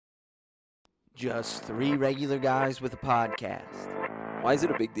Just three regular guys with a podcast. Why is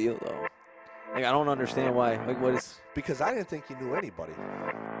it a big deal, though? Like, I don't understand why. Like, what is... Because I didn't think you knew anybody.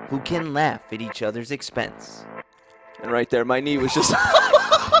 Who can laugh at each other's expense. And right there, my knee was just...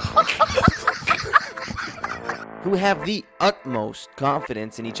 Who have the utmost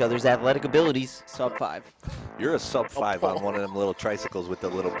confidence in each other's athletic abilities. Sub 5. You're a sub 5 on one of them little tricycles with the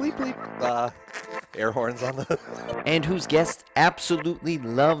little bleep bleep air horns on the... And whose guests absolutely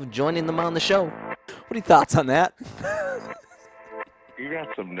love joining them on the show. What are your thoughts on that? You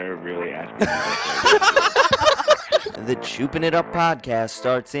got some nerve really asking me that. The Choopin' It Up podcast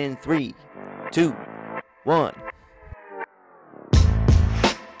starts in 3, 2, 1.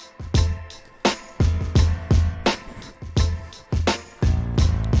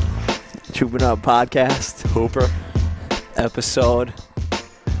 Choopin' Up podcast. Hooper. Episode.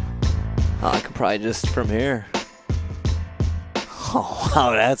 I could probably just from here. Oh,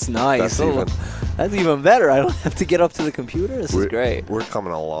 wow, that's nice. That's even better. I don't have to get up to the computer. This is great. We're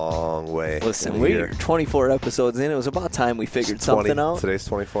coming a long way. Listen, we're 24 episodes in. It was about time we figured something out. Today's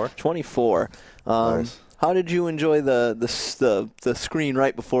 24? 24. Nice. How did you enjoy the screen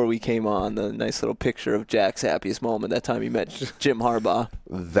right before we came on? The nice little picture of Jack's happiest moment. That time he met Jim Harbaugh.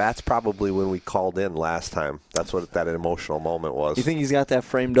 That's probably when we called in last time. That's what that emotional moment was. You think he's got that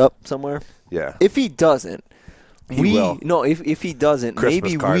framed up somewhere? Yeah. If he doesn't, He will. No, if he doesn't,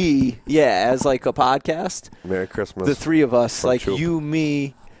 Christmas maybe card. as like a podcast, Merry Christmas. the three of us, from like Choop. you,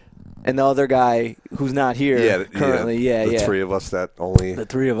 me, and the other guy who's not here currently. The Yeah. three of us that only The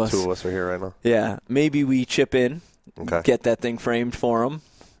three of us. two of us are here right now. Yeah, maybe we chip in, Okay. get that thing framed for him,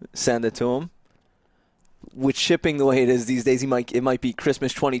 send it to him. With shipping the way it is these days, it might be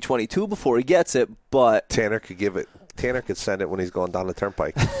Christmas 2022 before he gets it, but Tanner could send it when he's going down the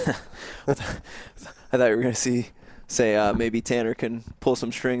turnpike. I thought you were going to say maybe Tanner can pull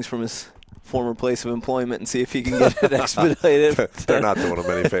some strings from his former place of employment and see if he can get it expedited. They're not doing him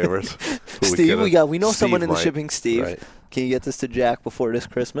any favors. Steve, we know Steve someone in the might. shipping. Steve, Right. Can you get this to Jack before this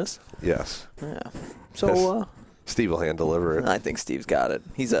Christmas? Yes. Yeah. So Steve will hand deliver it. I think Steve's got it.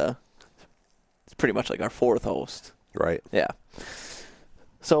 He's pretty much like our fourth host. Right. Yeah.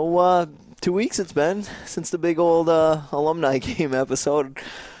 So 2 weeks it's been since the big old alumni game episode.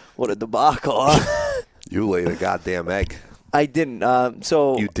 What a debacle! Huh? You laid a goddamn egg. I didn't.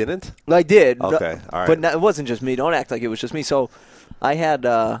 You didn't? I did. Okay. All right. But it wasn't just me. Don't act like it was just me. So I had.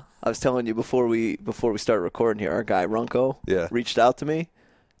 I was telling you before we started recording here. Our guy Runko reached out to me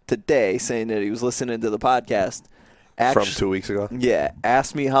today saying that he was listening to the podcast. From 2 weeks ago? Yeah.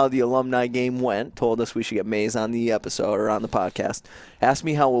 Asked me how the alumni game went. Told us we should get Maze on the episode or on the podcast. Asked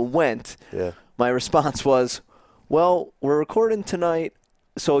me how it went. Yeah. My response was, well, we're recording tonight,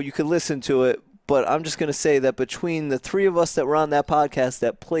 so you could listen to it. But I'm just going to say that between the three of us that were on that podcast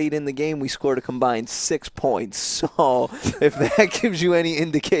that played in the game, we scored a combined 6 points. So if that gives you any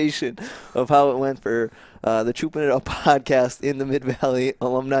indication of how it went for the Choopin' It Up podcast in the Mid-Valley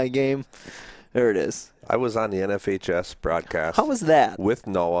alumni game, there it is. I was on the NFHS broadcast. How was that? With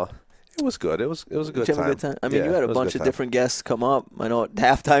Noah. It was good. It was a good Did you have time. a good time? I mean, Yeah, you had a it was bunch good of time. different guests come up. I know at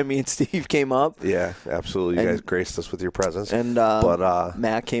halftime me and Steve came up. Yeah, absolutely. You And- guys graced us with your presence. And but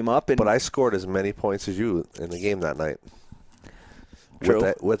Matt came up. And but I scored as many points as you in the game that night.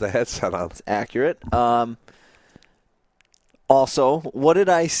 True. With a headset on. accurate. Also, what did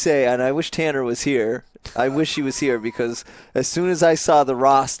I say? And I wish Tanner was here. I wish he was here because as soon as I saw the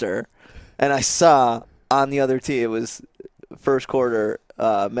roster and I saw on the other team, it was first quarter,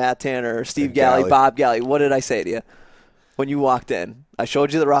 Matt Tanner, Steve And Galley, Galley. Bob Galley. What did I say to you when you walked in? I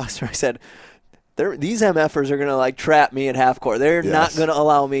showed you the roster. I said, these MFers are going to like trap me at half court. They're not Yes. going to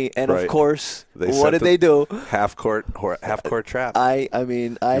allow me. And Right. of course, They what set did the- they do? Half court trap. I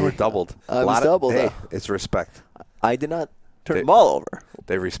You were doubled. I was doubled. Hey, it's respect. I did not turn the ball over.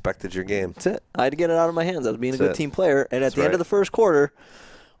 They respected your game. That's it. I had to get it out of my hands. I was being a That's good it. team player. And at That's the end right. of the first quarter,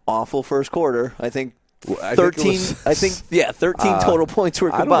 awful first quarter, I think I 13 think it was- 13 total points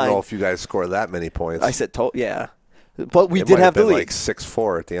were I combined. don't know if you guys scored that many points. I said, yeah. But we it did might have the been lead. like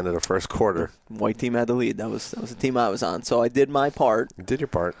 6-4 at the end of the first quarter. White team had the lead. That was the team I was on. So I did my part. You did your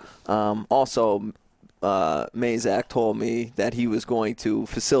part. Also, Mazak told me that he was going to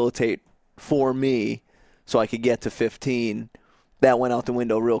facilitate for me so I could get to 15. That went out the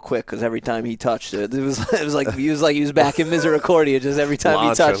window real quick because every time he touched it, it was like he was back in Misericordia. Just every time he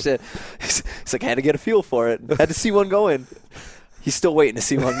Launch touched him. it, he's like, I had to get a feel for it. Had to see one go in. He's still waiting to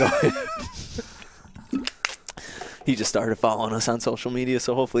see one go in. He just started following us on social media,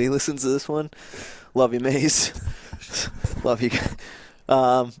 so hopefully he listens to this one. Love you, Maze. Love you.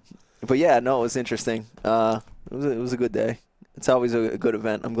 But yeah, no, it was interesting. It was a good day. It's always a good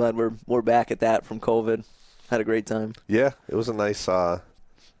event. I'm glad we're back at that from COVID. Had a great time. Yeah, it was a nice,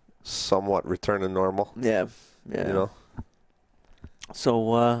 somewhat return to normal. Yeah. You know.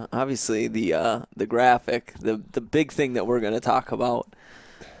 So obviously the graphic, the big thing that we're going to talk about,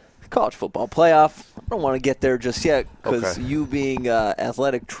 college football playoff. I don't want to get there just yet because you being an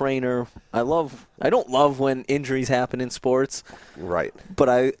athletic trainer, I don't love when injuries happen in sports. Right. But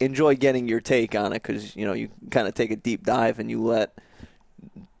I enjoy getting your take on it because, you kind of take a deep dive and you let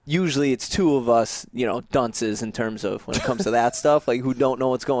 – usually it's two of us, dunces in terms of when it comes to that stuff, like who don't know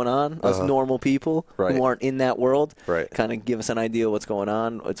what's going on, us normal people who aren't in that world, kind of give us an idea of what's going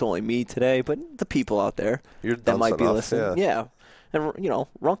on. It's only me today, but the people out there that might be listening. Yeah. And,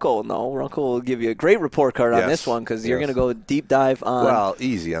 Runkel will know. Runkel will give you a great report card on this one because you're going to go deep dive on. Well,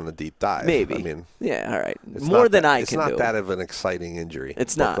 easy on the deep dive. Maybe. I mean, yeah, all right. More than I can do. It's not that of an exciting injury.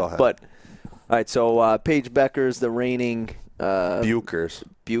 It's not. Go ahead. But, all right, so Paige Beckers, the reigning. Bukers.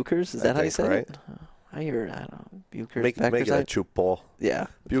 Bukers? Is that how you say right? it? I hear it. I don't know. Bukers, Make Beckers. it a choop bowl. Yeah.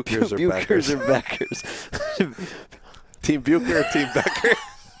 Bukers or Bukers or Beckers. Team Buker or Team Becker?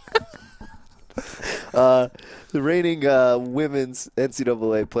 The reigning women's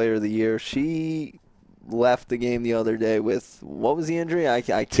NCAA Player of the Year, she left the game the other day with, what was the injury? I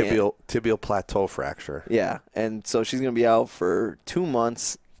can't. Tibial plateau fracture. Yeah, and so she's going to be out for 2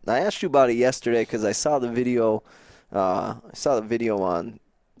 months. I asked you about it yesterday because I saw the video. On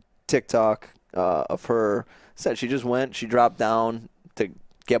TikTok of her. Said she just went. She dropped down to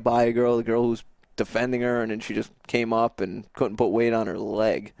get by the girl who's defending her, and then she just came up and couldn't put weight on her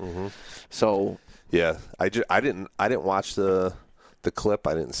leg. Mm-hmm. So. Yeah, I didn't watch the clip.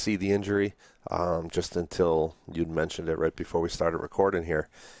 I didn't see the injury just until you'd mentioned it right before we started recording here.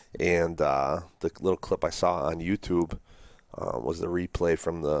 And the little clip I saw on YouTube was the replay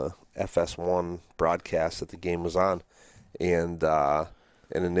from the FS1 broadcast that the game was on. And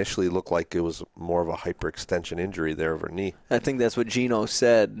initially looked like it was more of a hyperextension injury there of her knee. I think that's what Gino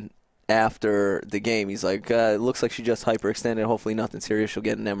said after the game. He's like, it looks like she just hyperextended. Hopefully nothing serious. She'll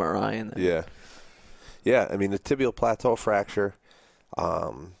get an MRI. And then. Yeah. Yeah, I mean, the tibial plateau fracture,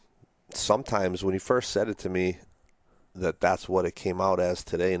 sometimes when he first said it to me, that's what it came out as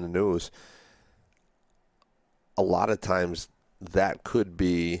today in the news, a lot of times that could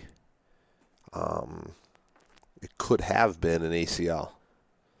be, it could have been an ACL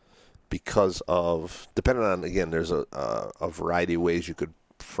because of, depending on, again, there's a variety of ways you could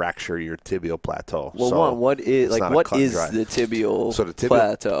fracture your tibial plateau. Well, so what is the tibial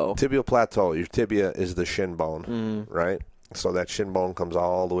plateau? Tibial plateau, your tibia is the shin bone, right? So that shin bone comes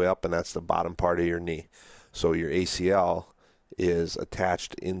all the way up, and that's the bottom part of your knee. So your ACL is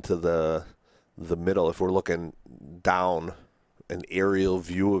attached into the middle. If we're looking down, an aerial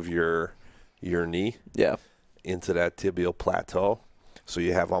view of your knee, into that tibial plateau, so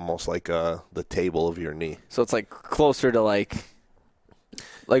you have almost like the table of your knee. So it's like closer to like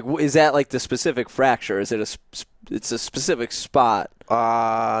is that like the specific fracture? Is it it's a specific spot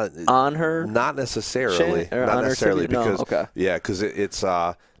on her? Not necessarily. Not necessarily because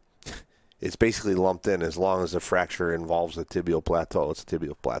it's basically lumped in as long as the fracture involves the tibial plateau. It's a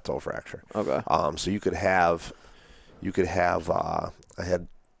tibial plateau fracture. Okay. So you could have. I had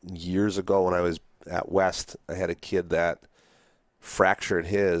years ago when I was at West, I had a kid that fractured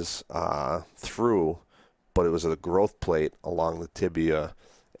his through, but it was a growth plate along the tibia.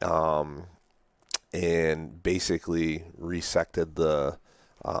 And basically resected the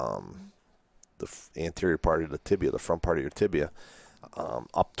anterior part of the tibia, the front part of your tibia,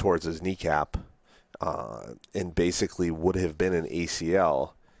 up towards his kneecap, and basically would have been an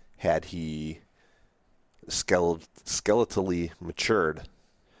ACL had he skeletally matured,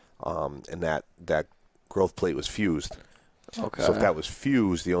 and that growth plate was fused. Okay. So if that was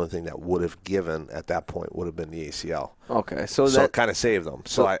fused, the only thing that would have given at that point would have been the ACL. Okay. So it kind of saved them.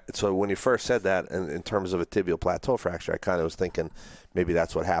 So when you first said that in terms of a tibial plateau fracture, I kind of was thinking maybe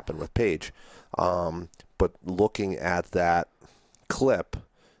that's what happened with Paige. But looking at that clip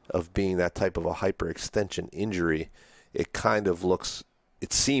of being that type of a hyperextension injury, it kind of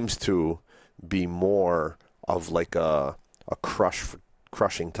it seems to be more of like a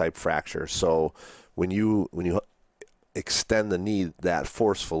crushing type fracture. So when you extend the knee that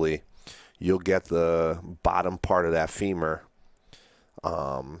forcefully, you'll get the bottom part of that femur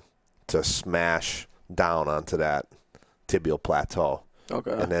to smash down onto that tibial plateau,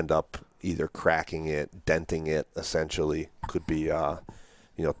 and end up either cracking it, denting it. Essentially, could be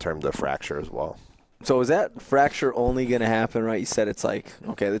termed a fracture as well. So is that fracture only going to happen? Right, you said it's like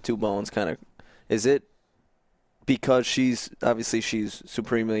the two bones kind of. Is it because she's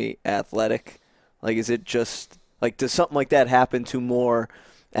supremely athletic? Like, is it just Like, does something like that happen to more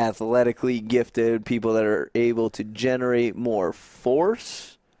athletically gifted people that are able to generate more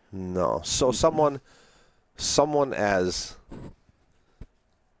force? No. So someone as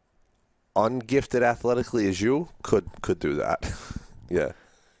ungifted athletically as you could do that. Yeah.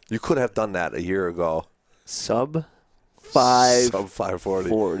 You could have done that a year ago. Sub 540.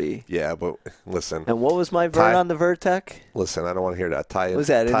 40. Yeah, but listen. And what was my vert on the Vertec? Listen, I don't want to hear that. Tie in. What was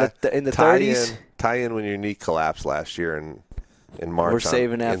that, in the 30s? Tie in when your knee collapsed last year in March. We're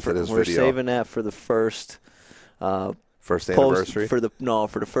saving that for the first anniversary. For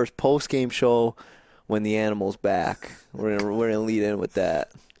the first post game show when the animal's back. We're gonna lead in with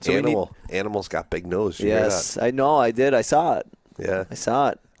that. So Animals got big nose. Did you yes, hear that? I know. I did. I saw it. Yeah, I saw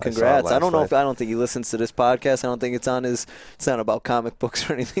it. I Congrats. saw it I don't know last if I don't think he listens to this podcast. I don't think it's not about comic books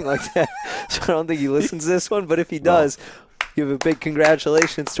or anything like that. So I don't think he listens to this one. But if he does, give a big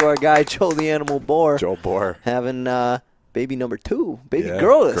congratulations to our guy Joe the Animal Boar. Joe Boar having baby number 2,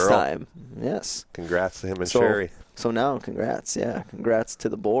 girl this time. Yes. Congrats to him and Sherry. So now, congrats, congrats to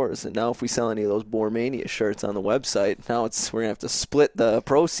the Boars. And now, if we sell any of those Boar Mania shirts on the website, now we're gonna have to split the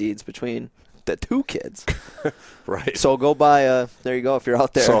proceeds between the 2 kids. Right. So go buy. There you go. If you're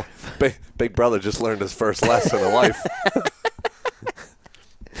out there. So big brother just learned his first lesson in life.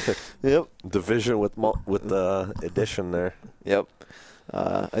 Yep. Division with the addition there. Yep.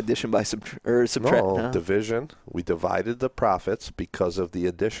 Addition by subtract. No, division. We divided the profits because of the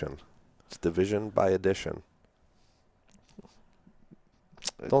addition. It's division by addition.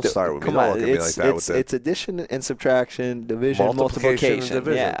 Don't start with me. Don't look at me like that with it. It's addition and subtraction, division, multiplication. And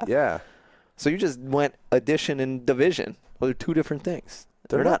division. Yeah. So you just went addition and division. Well, they're 2 different things.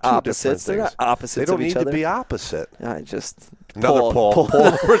 They're not two opposites. different They're not things. opposites They don't of each need other. to be opposite. I just Another poll. Poll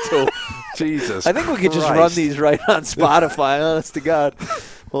number 2. Jesus. I think we could just Christ. run these right on Spotify. Honest to God.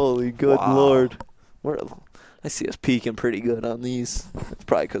 Holy good Lord. I see us peaking pretty good on these. It's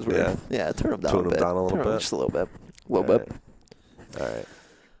probably because we're turn them down a bit. Down a little bit. Just a little bit. All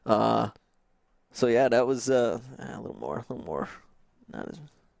right. So yeah, that was a little more. Not as.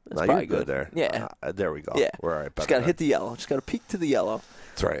 That's no, probably you're good there. Yeah. There we go. Yeah. We're all right. Just gotta hit the yellow. Just gotta peek to the yellow.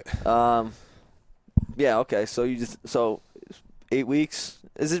 That's right. Yeah. Okay. So 8 weeks.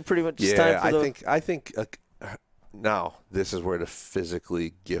 Is it pretty much just time for I think now this is where the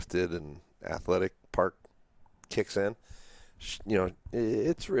physically gifted and athletic part kicks in.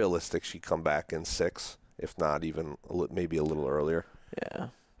 It's realistic she'd come back in 6, if not even maybe a little earlier. Yeah.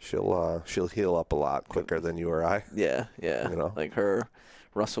 She'll heal up a lot quicker than you or I. Yeah. Like her.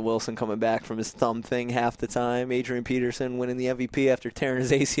 Russell Wilson coming back from his thumb thing half the time. Adrian Peterson winning the MVP after tearing his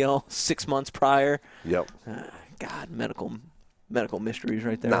ACL 6 months prior. Yep. God, medical mysteries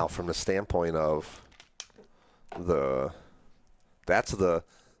right there. Now, from the standpoint of that's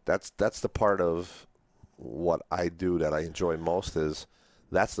the part of what I do that I enjoy most is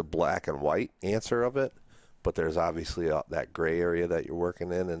that's the black and white answer of it. But there's obviously that gray area that you're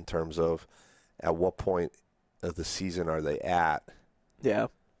working in terms of at what point of the season are they at. Yeah.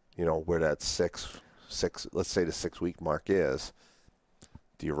 Where that six, let's say the 6-week mark is.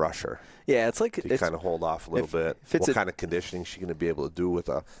 Do you rush her? Yeah, it's like... Do you kind of hold off a little bit? What kind of conditioning is she going to be able to do with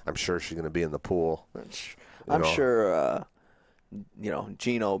I'm sure she's going to be in the pool. I'm sure,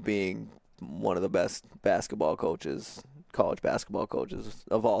 Gino being one of the best college basketball coaches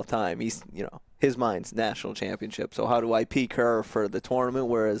of all time, he's, his mind's national championship. So how do I peak her for the tournament,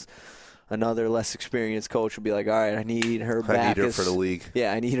 whereas... Another less experienced coach would be like, all right, I need her back. I need her for the league.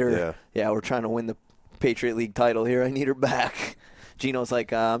 Yeah, I need her. Yeah, we're trying to win the Patriot League title here. I need her back. Gino's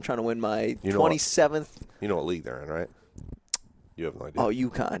like, I'm trying to win my 27th. You know what league they're in, right? You have no idea. Oh,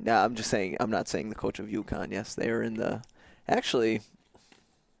 UConn. No, I'm just saying. I'm not saying the coach of UConn. Yes, they are in the. Actually,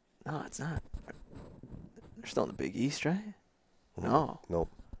 no, it's not. They're still in the Big East, right? No.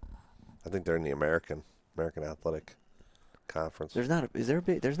 Nope. I think they're in the American Athletic Conference. There's not a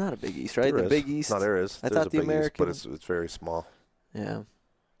Big East, right? There the is. Big East. No, there is. I thought the American, East, but it's very small. Yeah,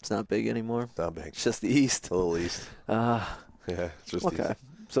 it's not big anymore. Not big. It's just the East. A little East. Yeah, it's just okay. East.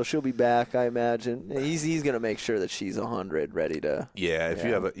 So she'll be back, I imagine. He's gonna make sure that she's 100, ready to. Yeah, if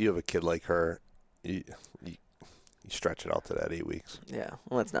you have a kid like her, you stretch it out to that 8 weeks. Yeah,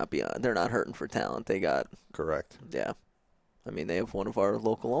 well, let's not be. They're not hurting for talent. They got. Correct. Yeah. I mean, they have one of our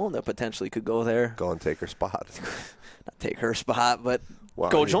local own that potentially could go there. Go and take her spot. Not take her spot, but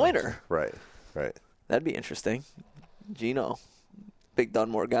go join her. Right. That'd be interesting. Gino, big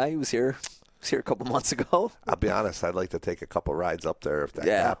Dunmore guy, he was here a couple months ago. I'll be honest, I'd like to take a couple rides up there if that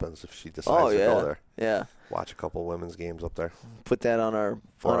happens, if she decides to go there. Yeah. Watch a couple women's games up there. Put that on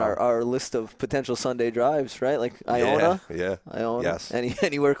our list of potential Sunday drives, right? Like Iona? Yeah. Iona? Yes.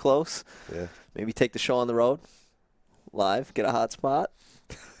 Anywhere close? Yeah. Maybe take the show on the road? live. Get a hot spot.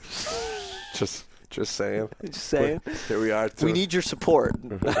 Just saying. Just saying. Here we are. We need your support.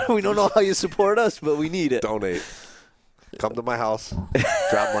 We don't know how you support us, but we need it. Donate. Come to my house.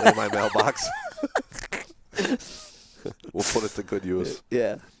 Drop money in my mailbox. We'll put it to good use.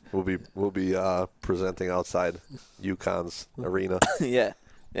 Yeah. We'll be presenting outside UConn's arena. Yeah.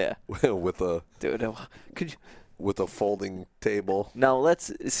 with a Could you with a folding table. now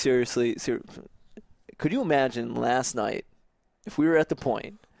let's seriously. Could you imagine last night if we were at the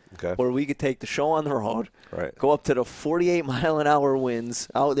point Okay. where we could take the show on the road, Right. go up to the 48-mile-an-hour winds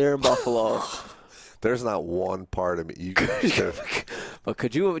out there in Buffalo? There's not one part of me. You But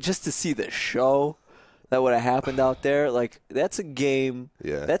could you just to see the show that would have happened out there? Like, that's a game.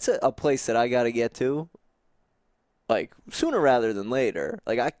 Yeah. That's a place that I got to get to, like, sooner rather than later.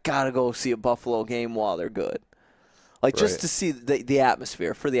 Like, I got to go see a Buffalo game while they're good. Like, just Right. to see the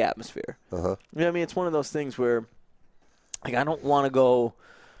atmosphere, for the atmosphere. Uh-huh. You know what I mean? It's one of those things where, like, I don't want to go.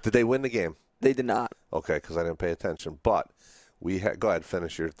 Did they win the game? They did not. Okay, because I didn't pay attention. But go ahead,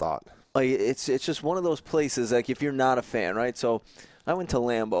 finish your thought. Like, it's just one of those places, like, if you're not a fan, right? So I went to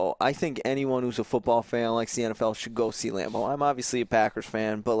Lambeau. I think anyone who's a football fan, likes the NFL, should go see Lambeau. I'm obviously a Packers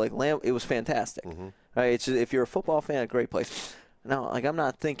fan, but, like, it was fantastic. Right? It's just, if you're a football fan, a great place. Now, like, I'm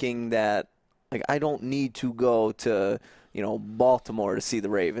not thinking that, like, I don't need to go to, Baltimore to see the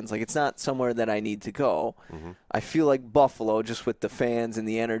Ravens. Like, it's not somewhere that I need to go. I feel like Buffalo, just with the fans and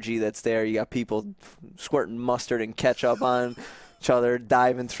the energy that's there. You got people squirting mustard and ketchup on each other,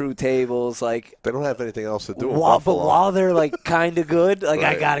 diving through tables. Like, They don't have anything else to do in but Buffalo. while they're, like, kind of good, like,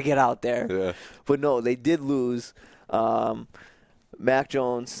 I Right. got to get out there. Yeah. But no, they did lose. Mac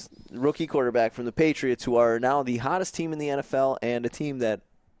Jones, rookie quarterback from the Patriots, who are now the hottest team in the NFL and a team that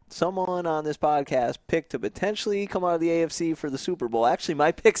someone on this podcast picked to potentially come out of the AFC for the Super Bowl. Actually, my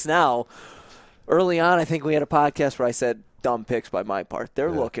picks now, early on, I think we had a podcast where I said dumb picks by my part.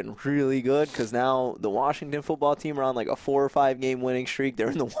 They're looking really good because now the Washington football team are on like a 4 or 5 game winning streak.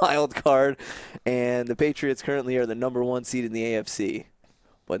 They're in the wild card, and the Patriots currently are the number 1 seed in the AFC.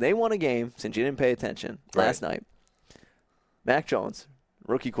 But they won a game, since you didn't pay attention, last night. Mac Jones,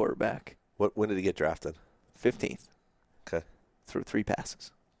 rookie quarterback, When did he get drafted? 15th. Okay. Threw 3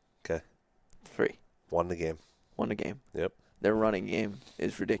 passes. Okay. 3. Won the game. Won a game. Yep. Their running game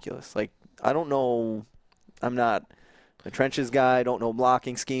is ridiculous. Like, I don't know. I'm not a trenches guy. I don't know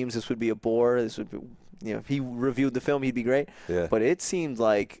blocking schemes. This would be a bore. This would be, if he reviewed the film, he'd be great. Yeah. But it seemed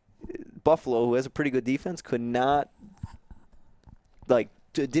like Buffalo, who has a pretty good defense, could not,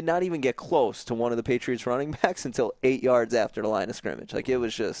 did not even get close to one of the Patriots running backs until 8 yards after the line of scrimmage. Like, it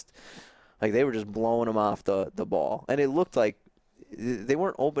was just, like, they were just blowing him off the ball. And it looked like they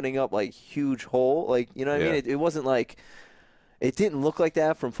weren't opening up, like, huge hole. Like, you know what I mean? It wasn't like, it didn't look like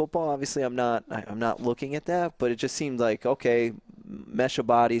that from football. Obviously, I'm not looking at that, but it just seemed like, okay, mesh of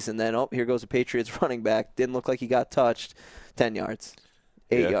bodies, and then, here goes the Patriots running back. Didn't look like he got touched. 10 yards,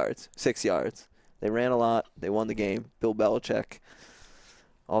 8 yards, 6 yards. They ran a lot. They won the game. Bill Belichick.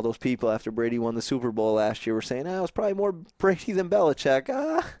 All those people after Brady won the Super Bowl last year were saying, it was probably more Brady than Belichick.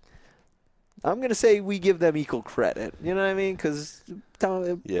 I'm going to say we give them equal credit. You know what I mean? Because,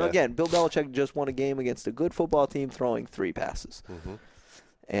 again, Bill Belichick just won a game against a good football team throwing 3 passes.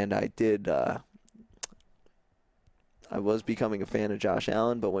 And I did I was becoming a fan of Josh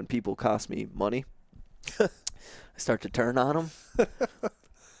Allen, but when people cost me money, I start to turn on them.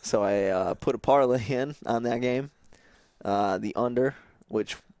 So I put a parlay in on that game, the under,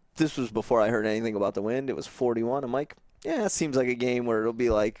 which this was before I heard anything about the wind. It was 41. I'm like, it seems like a game where it'll be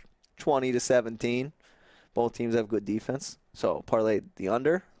like 20-17. Both teams have good defense. So parlayed the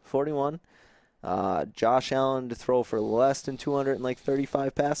under, 41. Josh Allen to throw for less than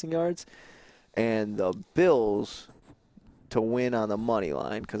 235 passing yards. And the Bills to win on the money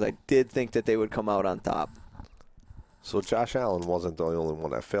line because I did think that they would come out on top. So Josh Allen wasn't the only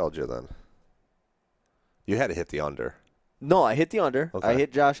one that failed you then. You had to hit the under. No, I hit the under. Okay. I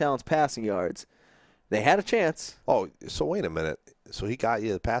hit Josh Allen's passing yards. They had a chance. Oh, so wait a minute. So he got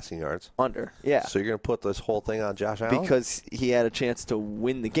you the passing yards. Under, yeah. So you're going to put this whole thing on Josh Allen? Because he had a chance to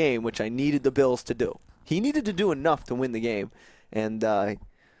win the game, which I needed the Bills to do. He needed to do enough to win the game. And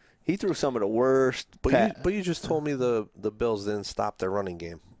he threw some of the worst. But you just told me the Bills didn't stop their running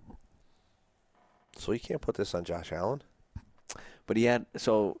game. So you can't put this on Josh Allen? But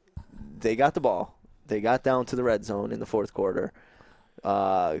so they got the ball. They got down to the red zone in the fourth quarter.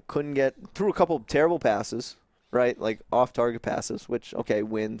 Threw a couple of terrible passes. right? Like off-target passes, which, okay,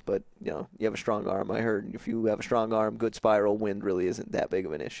 wind, but, you have a strong arm. I heard if you have a strong arm, good spiral, wind really isn't that big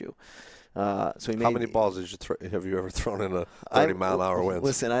of an issue. So he made, How many balls have you ever thrown in a 30-mile-an-hour wind?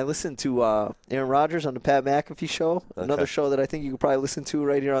 Listen, I listened to Aaron Rodgers on the Pat McAfee show, another show that I think you could probably listen to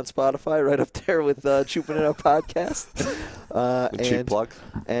right here on Spotify, right up there with Chooping It Up podcast. Cheap plug.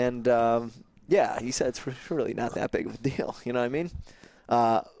 And, yeah, he said it's really not that big of a deal. You know what I mean?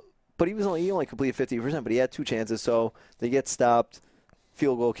 But he only completed 50%, but he had 2 chances. So they get stopped.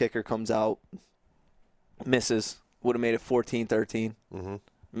 Field goal kicker comes out, misses. Would have made it 14-13. Mm-hmm.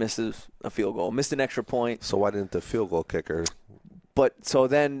 Misses a field goal. Missed an extra point. So why didn't the field goal kicker? But so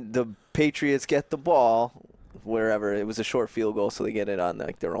then the Patriots get the ball wherever. It was a short field goal, so they get it on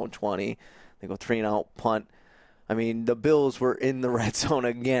their own 20. They go 3-and-out punt. I mean, the Bills were in the red zone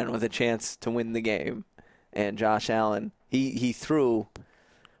again with a chance to win the game. And Josh Allen, he threw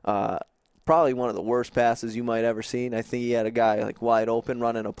probably one of the worst passes you might ever seen. I think he had a guy wide open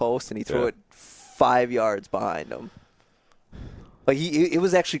running a post, and he threw it 5 yards behind him. Like it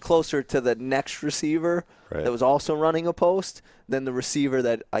was actually closer to the next receiver that was also running a post than the receiver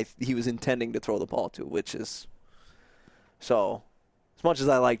that he was intending to throw the ball to, which is so. As much as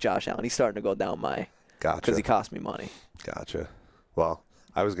I like Josh Allen, he's starting to go down my because he cost me money. Gotcha. Well,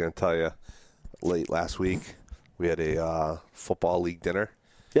 I was going to tell you, late last week we had a football league dinner.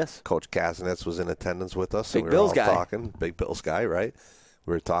 Yes. Coach Kazinets was in attendance with us. Big and we Bills were all guy. talking. Big Bills guy, right?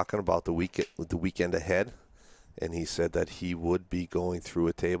 We were talking about the weekend ahead. And he said that he would be going through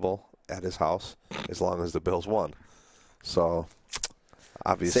a table at his house as long as the Bills won. So,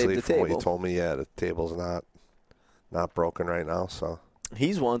 obviously, from what you told me, the table's not broken right now. So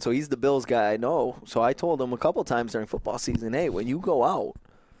he's one, so he's the Bills guy I know. So I told him a couple times during football season, hey, when you go out,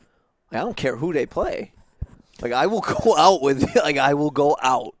 I don't care who they play. I will go out with I will go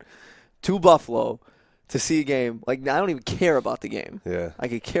out to Buffalo to see a game. I don't even care about the game. Yeah. I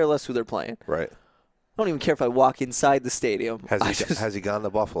could care less who they're playing. Right. I don't even care if I walk inside the stadium. Has he gone to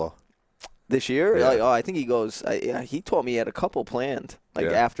Buffalo? This year? Yeah. I think he goes. He told me he had a couple planned,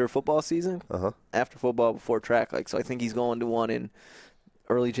 after football season. Uh-huh. After football, before track. So I think he's going to one in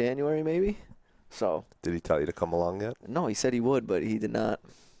early January, maybe. So. Did he tell you to come along yet? No, he said he would, but he did not.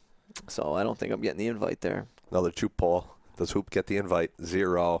 So I don't think I'm getting the invite there. Another Choop poll. Does Hoop get the invite?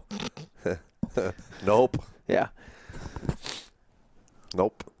 0. Nope. Yeah.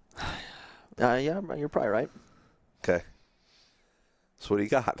 Nope. Yeah, you're probably right. Okay. So what do you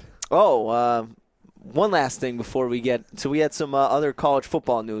got? Oh, one last thing before we get – so we had some other college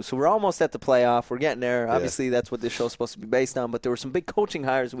football news. So we're almost at the playoff. We're getting there. Yeah. Obviously, that's what this show's supposed to be based on. But there were some big coaching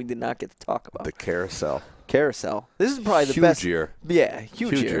hires we did not get to talk about. The carousel. This is probably the huge best – year. Yeah,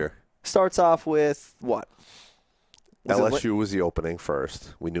 huge year. Starts off with what? LSU was the opening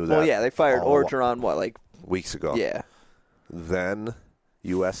first. We knew that. Well, yeah, they fired Orgeron, weeks ago. Yeah. Then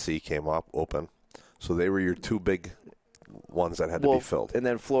USC came up open. So they were your 2 big ones that had to be filled. And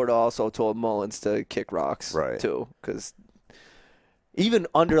then Florida also told Mullins to kick rocks, too. Because even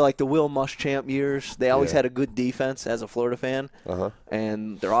under, the Will Muschamp years, they always had a good defense as a Florida fan. Uh-huh.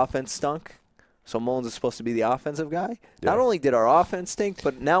 And their offense stunk. So Mullins is supposed to be the offensive guy. Yeah. Not only did our offense stink,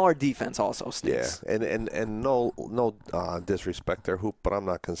 but now our defense also stinks. Yeah, and no disrespect there, Hoop, but I'm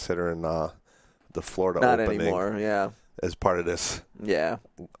not considering the Florida opening anymore, yeah. as part of this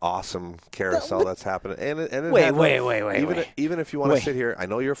awesome carousel that's happening. And it Wait. Even if you want to sit here, I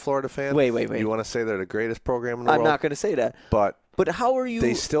know you're a Florida fan. Wait. You want to say they're the greatest program in the world. I'm not going to say that. But how are you?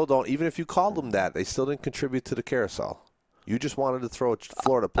 They still don't. Even if you called them that, they still didn't contribute to the carousel. You just wanted to throw a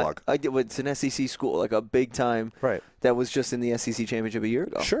Florida plug. It's an SEC school, a big time. Right. That was just in the SEC championship a year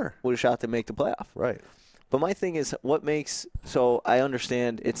ago. Sure. Would have shot to make the playoff. Right. But my thing is, what makes so I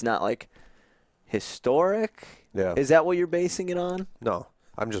understand it's not historic. Yeah. Is that what you're basing it on? No,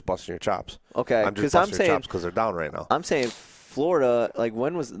 I'm just busting your chops. Okay. I'm just busting your chops because they're down right now. I'm saying Florida.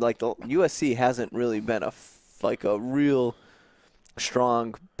 When was the USC hasn't really been a real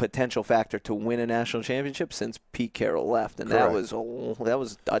strong potential factor to win a national championship since Pete Carroll left, and that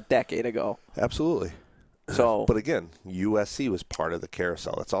was a decade ago. Absolutely. So, but again, USC was part of the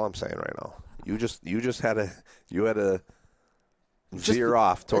carousel. That's all I'm saying right now. You just had to veer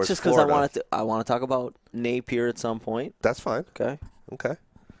off towards just Florida. because I want to talk about Napier at some point. That's fine. Okay.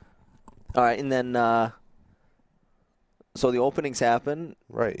 All right, and then so the openings happen.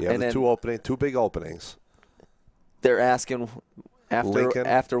 Right. You have two big openings. They're asking.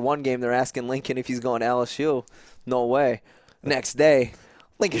 After one game, they're asking Lincoln if he's going to LSU. No way. Next day,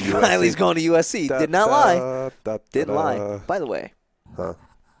 Lincoln Riley's going to USC. Did not lie. Didn't lie. By the way,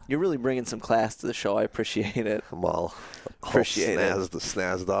 you're really bringing some class to the show. I appreciate it. I'm all appreciate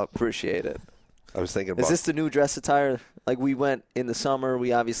snazzed up. Appreciate it. I was thinking about. Is this the new dress attire? Like we went in the summer,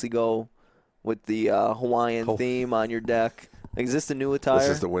 we obviously go with the Hawaiian theme on your deck. Like, is this the new attire? This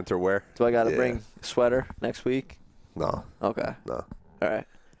is the winter wear. Do I got to bring a sweater next week? No. Okay. No. All right.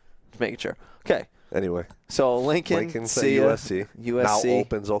 Just making sure. Okay. Anyway. So Lincoln's at see ya. USC. USC. Now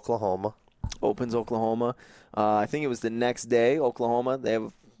opens Oklahoma. Opens Oklahoma. I think it was the next day. Oklahoma.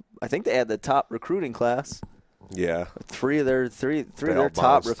 I think they had the top recruiting class. Yeah. Three of their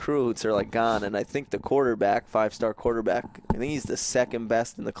top bounced. recruits are like gone, and I think the quarterback, 5-star quarterback, I think he's the second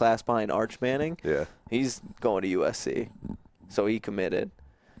best in the class behind Arch Manning. Yeah. He's going to USC, so he committed.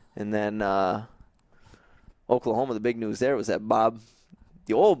 And then Oklahoma, the big news there was that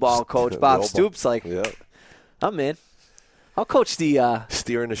the old ball coach, Bob Stoops, Yep. I'm in. I'll coach the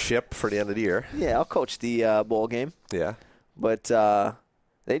Steering the ship for the end of the year. yeah, I'll coach the bowl game. Yeah. But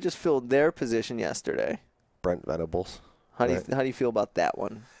they just filled their position yesterday. Brent Venables. How do you feel about that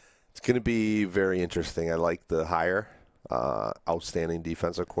one? It's going to be very interesting. I like the hire. Outstanding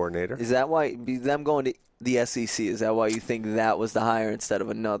defensive coordinator. Is that why them going to the SEC? Is that why you think that was the hire instead of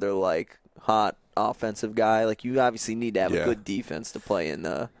another like hot offensive guy? Like you obviously need to have a good defense to play in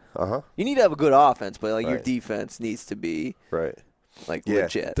the. You need to have a good offense, but like your defense needs to be like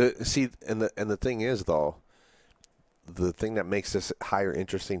legit. And the thing is though, the thing that makes this hire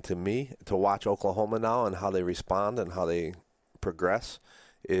interesting to me to watch Oklahoma now and how they respond and how they progress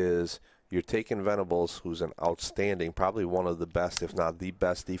is you're taking Venables, who's an outstanding, probably one of the best, if not the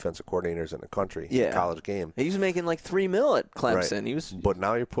best defensive coordinators in the country in the college game. He was making like $3 million at Clemson. Right. He was, but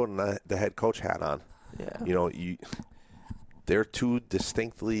now you're putting the head coach hat on. Yeah. You know, they're two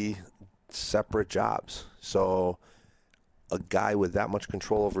distinctly separate jobs. So a guy with that much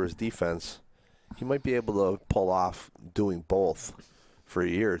control over his defense, he might be able to pull off doing both for a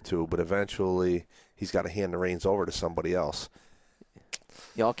year or two, but eventually he's got to hand the reins over to somebody else.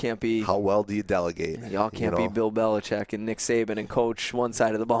 Y'all can't be. How well do you delegate? Y'all can't be Bill Belichick and Nick Saban and coach one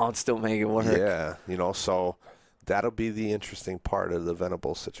side of the ball and still make it work. Yeah, so that'll be the interesting part of the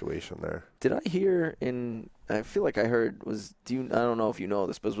Venables situation there. Did I hear I feel like I heard I don't know if you know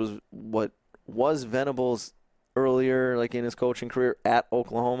this, but was Venables earlier, like in his coaching career at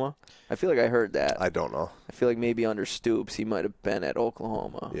Oklahoma? I feel like I heard that. I don't know. I feel like maybe under Stoops he might have been at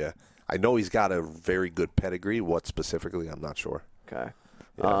Oklahoma. Yeah. I know he's got a very good pedigree. What specifically, I'm not sure. Okay.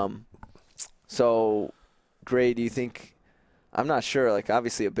 Yeah. So, Gray, do you think – I'm not sure. Like,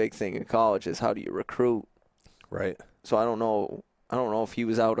 obviously a big thing in college is how do you recruit. Right. So I don't know if he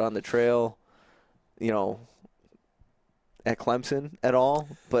was out on the trail, at Clemson at all,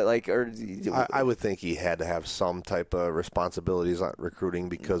 but I would think he had to have some type of responsibilities on recruiting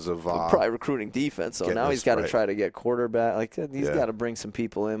because of probably recruiting defense. So now he's got to try to get quarterback. Like he's got to bring some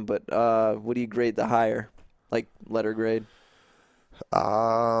people in. But what do you grade the hire? Like letter grade?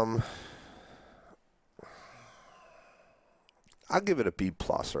 I'll give it a B+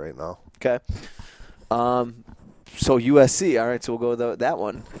 right now. Okay. So USC. All right. So we'll go with that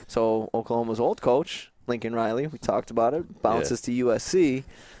one. So Oklahoma's old coach, Lincoln Riley, we talked about it, bounces to USC.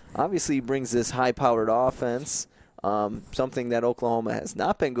 Obviously brings this high-powered offense. Something that Oklahoma has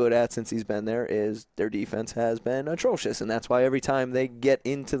not been good at since he's been there is their defense has been atrocious, and that's why every time they get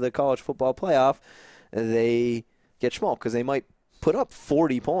into the college football playoff, they get smoked because they might put up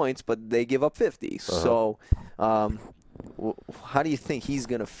 40 points, but they give up 50. So how do you think he's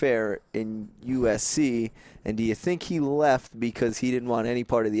going to fare in USC? And do you think he left because he didn't want any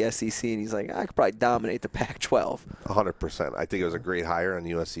part of the SEC and he's like, I could probably dominate the Pac-12? 100%. I think it was a great hire on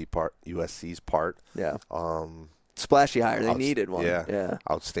USC's part. Yeah. Splashy hire. They needed one. Yeah.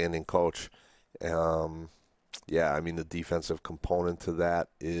 Outstanding coach. I mean, the defensive component to that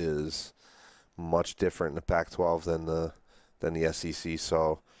is much different in the Pac-12 than the SEC.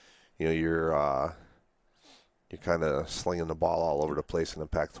 So, you're kind of slinging the ball all over the place in the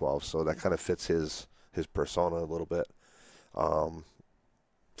Pac-12. So that kind of fits his persona a little bit.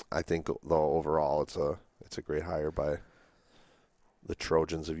 I think, though, overall it's a great hire by the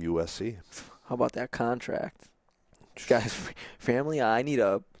Trojans of USC. How about that contract? Guys, family, I need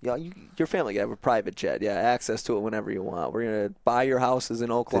your family can have a private jet. Yeah, access to it whenever you want. We're going to buy your houses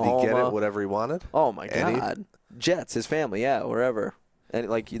in Oklahoma. Did he get it whatever he wanted? Oh, my God. Jets, his family, wherever. And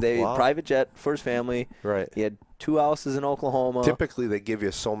private jet for his family. Right. He had 2 houses in Oklahoma. Typically, they give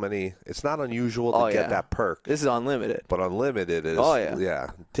you so many. It's not unusual to get that perk. This is unlimited. But unlimited is. Oh yeah.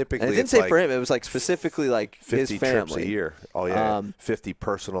 Yeah. Typically, and it didn't say for him. It was specifically 50 his family. trips a year. Oh yeah. 50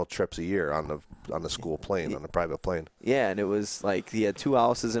 personal trips a year on the school plane, on the private plane. Yeah, and it was he had 2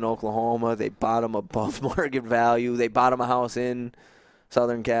 houses in Oklahoma. They bought him above market value. They bought him a house in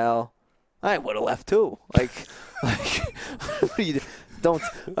Southern Cal. I would have left too. Don't.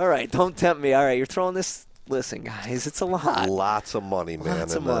 All right, don't tempt me. All right, you're throwing this. Listen, guys, it's a lot. Lots of money, man.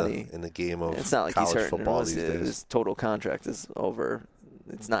 Lots of money in the game of it's not like he's college hurting. football these days. His total contract is over.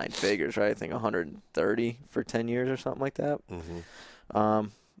 It's 9 figures, right? I think 130 for 10 years or something like that. Mm-hmm.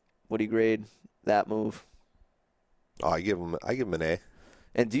 What do you grade that move? Oh, I give him an A.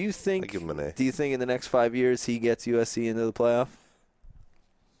 And do you I think? give him an A. Do you think in the next 5 years he gets USC into the playoff?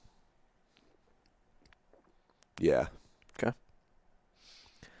 Yeah. Okay.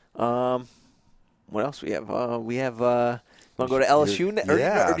 What else we have? We have. You want to go to LSU,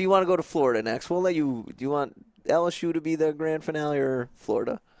 or do you want to go to Florida next? We'll let you. Do you want LSU to be the grand finale or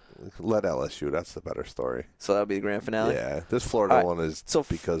Florida? Let LSU. That's the better story. So that'll be the grand finale. Yeah, this Florida one is so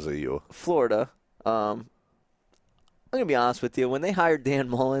because of you. Florida. I'm gonna be honest with you. When they hired Dan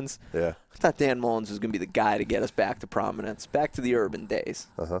Mullins, Yeah. I thought Dan Mullins was gonna be the guy to get us back to prominence, back to the urban days.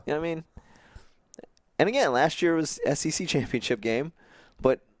 Uh-huh. You know what I mean? And again, last year was SEC championship game,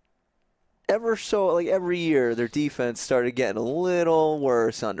 but every year their defense started getting a little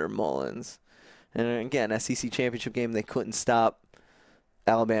worse under Mullins. And again, SEC championship game, they couldn't stop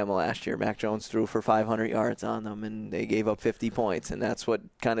Alabama last year. Mac Jones threw for 500 yards on them, and they gave up 50 points, and that's what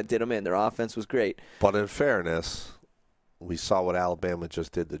kind of did them in. Their offense was great. But in fairness, we saw what Alabama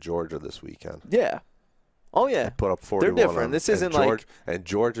just did to Georgia this weekend. Yeah. Oh, yeah. Put up 41. They're different. This isn't like... And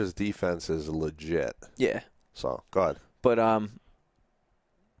Georgia's defense is legit. Yeah. So, go ahead. But, I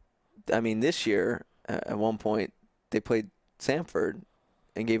mean, this year, at one point, they played Samford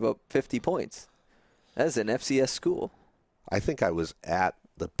and gave up 50 points. That is an FCS school. I think I was at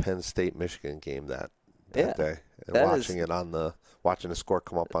the Penn State-Michigan game that day. And watching the score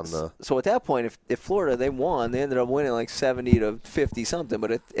come up on the... So at that point, if Florida, they won, they ended up winning like 70 to 50 something.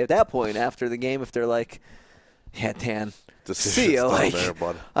 But at that point, after the game, if they're like, yeah, Dan, see you, like, there,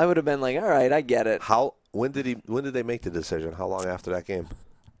 bud. I would have been like, all right, I get it. When did they make the decision? How long after that game?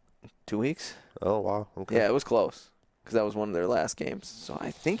 2 weeks? Oh, wow. Okay. Yeah, it was close because that was one of their last games. So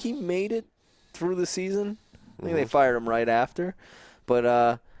I think he made it through the season. I think they fired him right after.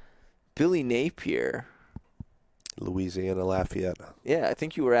 But Billy Napier. Louisiana Lafayette. Yeah, I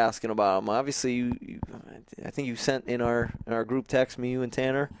think you were asking about him. Obviously, I think you sent in our group text, me, you, and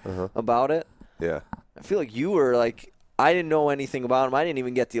Tanner, about it. Yeah. I feel like you were like, I didn't know anything about him. I didn't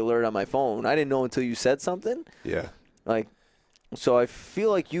even get the alert on my phone. I didn't know until you said something. Yeah. Like, so I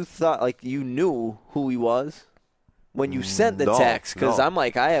feel like you thought, like, you knew who he was when you sent the text. Because I'm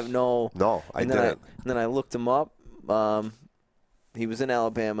like, I have no. No, I didn't. And then I looked him up. He was an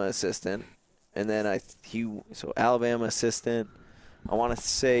Alabama assistant. And then so Alabama assistant. I want to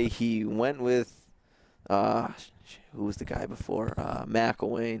say he went with, who was the guy before?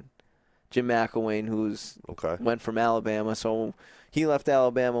 McElwain. Jim McElwain, went from Alabama. So he left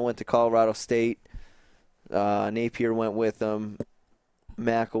Alabama, went to Colorado State. Napier went with him.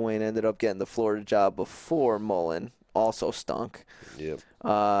 McElwain ended up getting the Florida job before Mullen. Also stunk. Yep.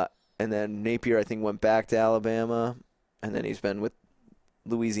 And then Napier, I think, went back to Alabama. And then he's been with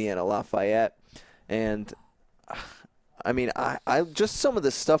Louisiana Lafayette. And, I mean, I just some of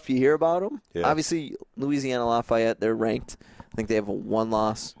the stuff you hear about him. Yeah. Obviously, Louisiana Lafayette, they're ranked. I think they have a 1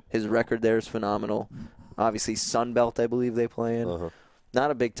 loss. His record there is phenomenal. Obviously, Sun Belt, I believe they play in.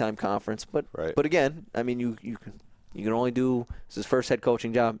 Not a big-time conference. But again, I mean, you can only do – it's his first head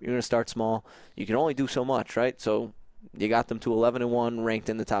coaching job. You're going to start small. You can only do so much, right? So you got them to 11-1, ranked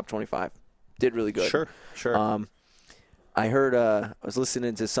in the top 25. Did really good. Sure. I heard I was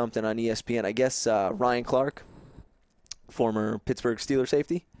listening to something on ESPN. I guess Ryan Clark, former Pittsburgh Steelers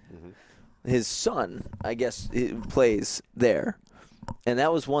safety, his son, I guess, plays there. And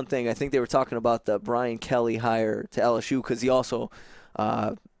that was one thing. I think they were talking about the Brian Kelly hire to LSU because he also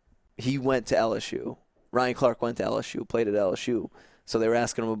he went to LSU. Ryan Clark went to LSU, played at LSU. So they were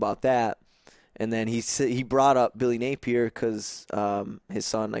asking him about that. And then he brought up Billy Napier because his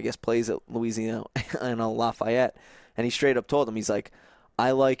son, I guess, plays at Louisiana and Lafayette. And he straight up told him, he's like,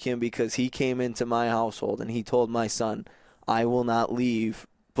 I like him because he came into my household and he told my son, I will not leave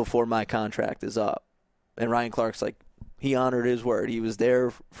before my contract is up. And Ryan Clark's like, he honored his word. He was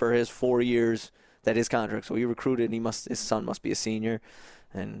there for his 4 years that his contract. So he recruited, and his son must be a senior.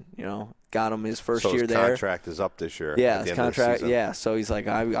 And, got him his first year there. So his contract is up this year. Yeah, his contract, yeah. So he's like,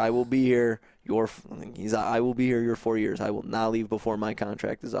 I will be here I will be here your 4 years. I will not leave before my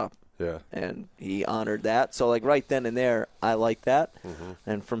contract is up. Yeah. And he honored that. So, like, right then and there, I like that.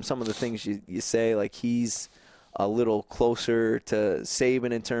 And from some of the things you say, like, he's a little closer to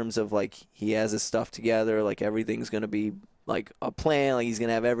Saban in terms of, like, he has his stuff together. Like, everything's going to be, like, a plan. Like, he's going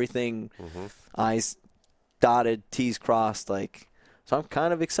to have everything I's dotted, T's crossed. Like, so I'm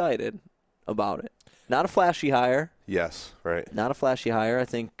kind of excited about it. Not a flashy hire. Yes, right. Not a flashy hire. I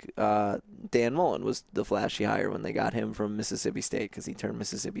think Dan Mullen was the flashy hire when they got him from Mississippi State because he turned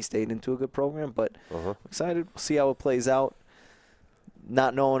Mississippi State into a good program. But I'm excited. We'll see how it plays out.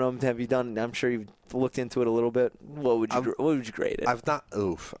 Not knowing him, have you done? I'm sure you've looked into it a little bit. What would you grade it? I've not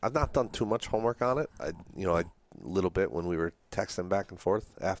done too much homework on it. A little bit when we were texting back and forth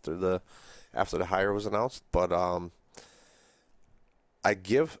after the hire was announced. But I'll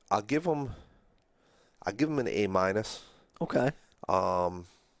give him an A-. Okay. I'm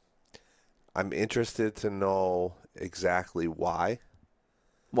interested to know exactly why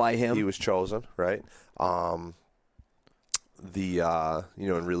him? he was chosen, right? And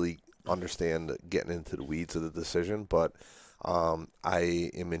really understand getting into the weeds of the decision. But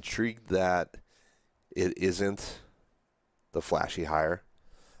I am intrigued that it isn't the flashy hire.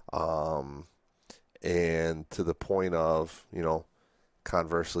 And to the point of,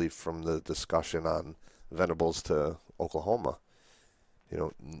 conversely from the discussion on Venables to Oklahoma,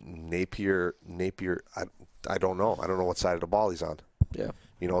 Napier, I don't know. I don't know what side of the ball he's on. Yeah.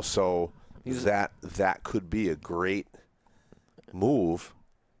 So that could be a great move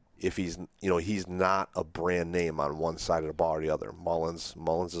if he's not a brand name on one side of the ball or the other. Mullins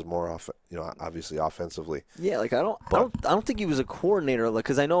is more obviously offensively. Yeah, I don't think he was a coordinator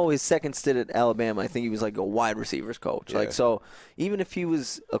because I know his second stint at Alabama, I think he was like a wide receivers coach. Yeah. So even if he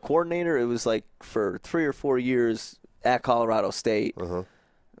was a coordinator, it was like for 3 or 4 years at Colorado State.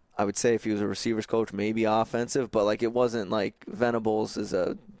 I would say if he was a receivers coach, maybe offensive, but it wasn't like Venables is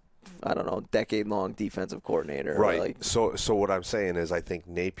a decade-long defensive coordinator. Right. So what I'm saying is I think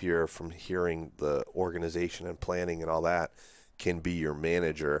Napier, from hearing the organization and planning and all that, can be your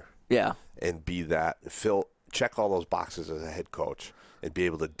manager. Yeah. And be that, check all those boxes as a head coach and be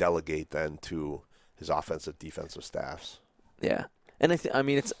able to delegate then to his offensive, defensive staffs. Yeah. And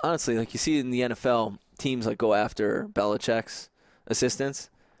it's honestly, you see in the NFL, teams go after Belichick's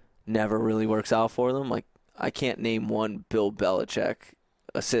assistants, never really works out for them. I can't name one Bill Belichick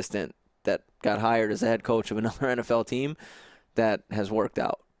assistant that got hired as a head coach of another NFL team that has worked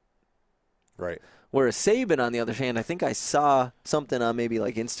out. Right. Whereas Saban, on the other hand, I think I saw something on maybe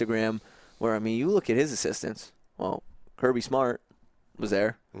Instagram where, you look at his assistants. Well, Kirby Smart was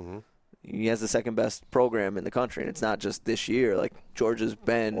there. Mm-hmm. He has the second best program in the country, and it's not just this year. Georgia's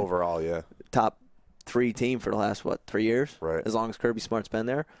been overall, yeah, top 3 team for the last 3 years, right? As long as Kirby Smart's been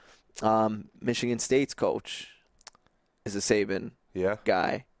there. Michigan State's coach is a Saban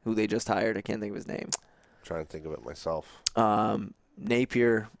guy who they just hired. I can't think of his name. I'm trying to think of it myself.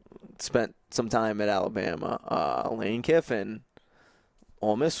 Napier spent some time at Alabama. Lane Kiffin,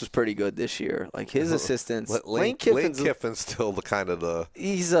 Ole Miss was pretty good this year. His assistants. Lane Kiffin's still the kind of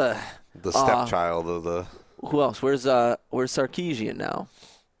he's the stepchild of the. Who else? Where's Sarkisian now?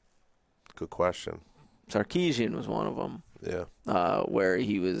 Good question. Sarkisian was one of them. Yeah. Where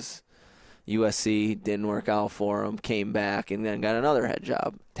he was USC, didn't work out for him, came back, and then got another head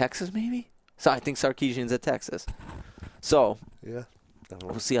job. Texas, maybe? So I think Sarkisian's at Texas. So yeah,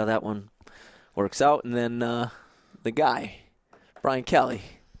 we'll see how that one works out. And then the guy, Brian Kelly.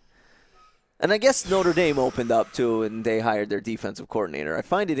 And I guess Notre Dame opened up, too, and they hired their defensive coordinator. I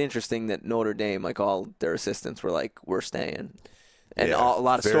find it interesting that Notre Dame, all their assistants were we're staying. And a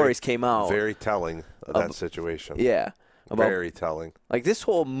lot of stories came out. Very telling of that situation. Yeah. Very telling. This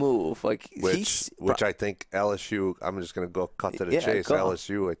whole move, which I think LSU. I'm just going to go cut to the chase.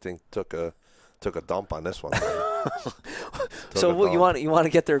 LSU, I think, took a dump on this one. So you want to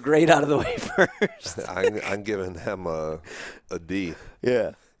get their grade out of the way first? I'm giving them a D.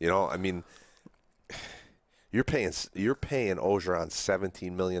 Yeah. You're paying Orgeron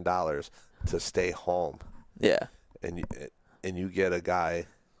 $17 million to stay home. Yeah. And you get a guy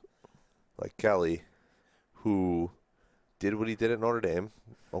like Kelly who did what he did at Notre Dame.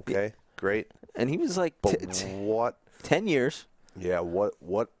 Okay, great. And he was what? 10 years. Yeah.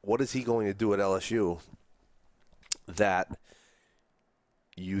 What is he going to do at LSU that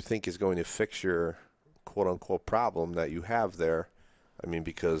you think is going to fix your quote unquote problem that you have there?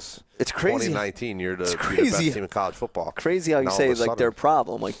 Because it's crazy. 2019, you're the best team in college football. Crazy how you say their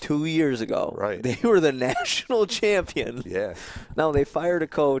problem. 2 years ago, right? They were the national champion. Yeah. Now they fired a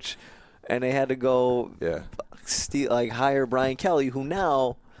coach, and they had to go. Yeah. Hire Brian Kelly, who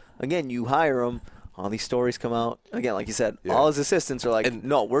now, again, you hire him. All these stories come out again, like you said. Yeah. All his assistants are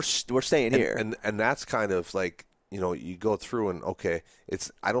no, we're staying here. And that's kind of you go through and okay,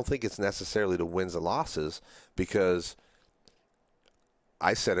 I don't think it's necessarily the wins and losses because.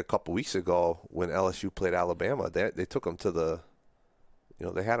 I said a couple weeks ago when LSU played Alabama, they took them to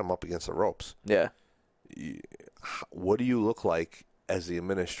they had them up against the ropes. Yeah. What do you look like as the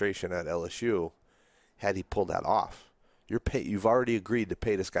administration at LSU had he pulled that off. You've already agreed to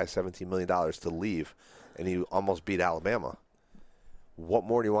pay this guy $17 million to leave, and he almost beat Alabama. What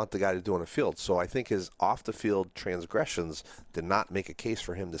more do you want the guy to do on the field? So I think his off-the-field transgressions did not make a case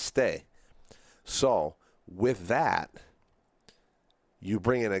for him to stay. So with that, you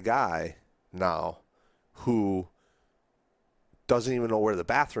bring in a guy now who doesn't even know where the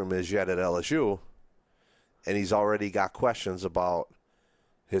bathroom is yet at LSU, and he's already got questions about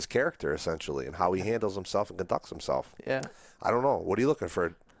his character, essentially, and how he handles himself and conducts himself. Yeah. I don't know. What are you looking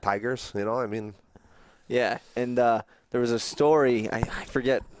for? Tigers? I mean. Yeah, and there was a story, I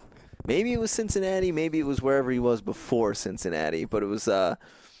forget, maybe it was Cincinnati, maybe it was wherever he was before Cincinnati, but it was, I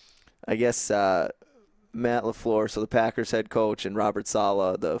guess, Matt LaFleur, so the Packers head coach, and Robert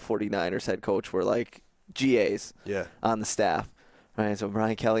Saleh, the 49ers head coach, were like GAs on the staff. Right, so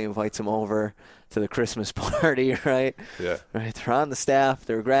Brian Kelly invites him over to the Christmas party, right? Yeah. Right, they're on the staff,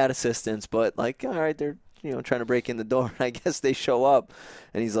 they're grad assistants, but like, all right, they're trying to break in the door. And I guess they show up,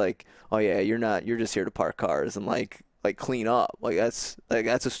 and he's like, "Oh yeah, you're just here to park cars and like clean up." That's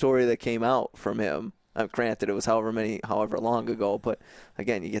a story that came out from him. Granted, it was however long ago, but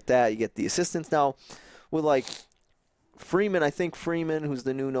again, you get the assistants now with like Freeman. I think Freeman, who's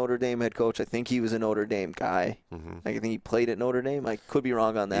the new Notre Dame head coach, I think he was a Notre Dame guy. Mm-hmm. I think he played at Notre Dame. I could be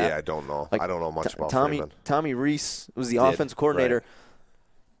wrong on that. Yeah, I don't know. Like, I don't know much about Freeman. Tommy Rees was the offensive coordinator. Right.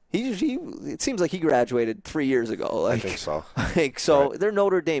 He it seems like he graduated 3 years ago. I think so. Right. They're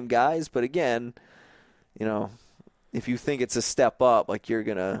Notre Dame guys, but again, if you think it's a step up, like you're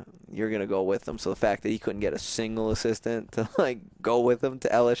gonna go with them. So the fact that he couldn't get a single assistant to like go with him to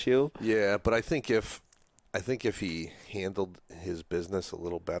LSU. Yeah, but I think if he handled his business a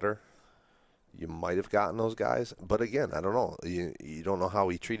little better, you might have gotten those guys. But again, I don't know. You don't know how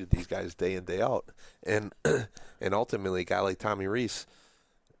he treated these guys day in, day out. And ultimately, a guy like Tommy Rees,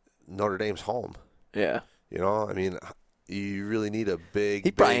 Notre Dame's home. Yeah. I mean, you really need a big,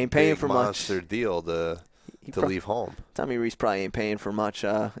 he probably ain't paying for monster much. deal to leave home. Tommy Rees probably ain't paying for much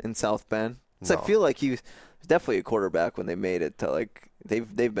in South Bend. No. I feel like he was definitely a quarterback when they made it to like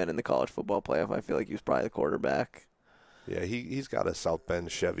they've been in the college football playoff. I feel like he was probably the quarterback. Yeah, he's got a South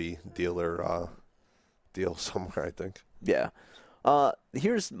Bend Chevy dealer deal somewhere, I think. Yeah.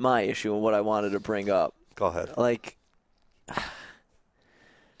 Here's my issue and what I wanted to bring up. Go ahead. Like,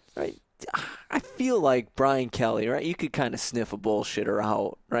 right? I feel like Brian Kelly, right? You could kind of sniff a bullshitter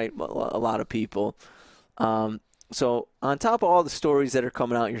out, right? A lot of people. So on top of all the stories that are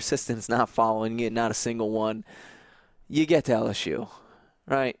coming out, your assistant's not following you, not a single one. You get to LSU,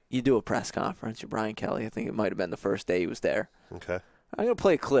 right? You do a press conference. You're Brian Kelly. I think it might have been the first day he was there. Okay. I'm going to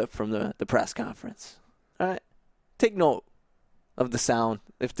play a clip from the press conference. All right? Take note of the sound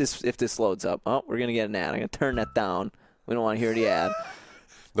if this loads up. Oh, we're going to get an ad. I'm going to turn that down. We don't want to hear the ad.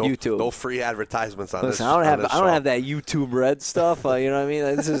 No, YouTube. No free advertisements on this. I don't have that YouTube Red stuff. You know what I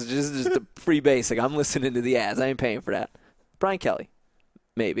mean? This is just the free basic. I'm listening to the ads. I ain't paying for that. Brian Kelly,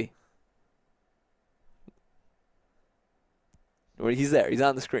 maybe. He's there. He's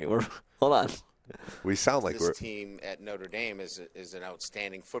on the screen. Hold on. We sound like this team at Notre Dame is an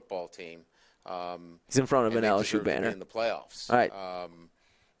outstanding football team. He's in front of an LSU deserve banner to be in the playoffs. All right.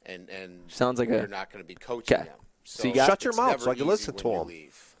 And sounds like we're not going to be coaching them. So you got shut your mouth so I can listen to him.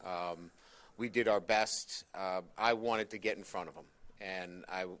 We did our best. I wanted to get in front of them, and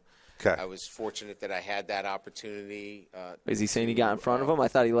I was fortunate that I had that opportunity. Is he saying he got in front of him? I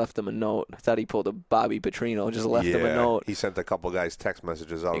thought he left him a note. I thought he pulled a Bobby Petrino, just left him a note. He sent a couple guys text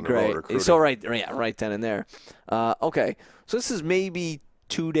messages out on the road recruiting. So right then and there. Okay, so this is maybe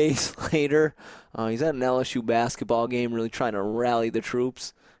 2 days later. He's at an LSU basketball game, really trying to rally the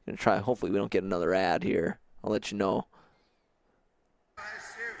troops. Hopefully we don't get another ad here. I'll let you know.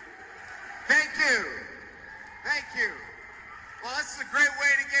 Thank you. Well, this is a great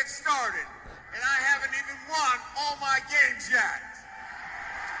way to get started, and I haven't even won all my games yet.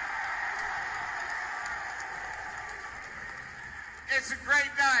 It's a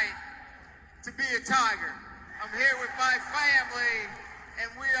great night to be a Tiger. I'm here with my family, and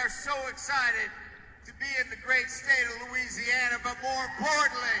we are so excited to be in the great state of Louisiana, but more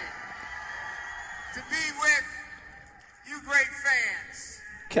importantly, to be with you great fans.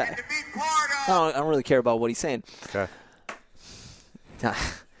 Okay. And to be part of... I don't really care about what he's saying. Okay.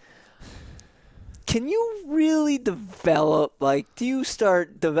 Can you really develop, do you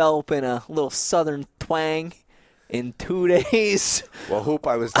start developing a little southern twang in 2 days? Well, Hoop,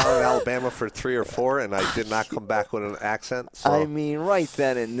 I was down in Alabama for 3 or 4, and I did not come back with an accent. So. I mean, right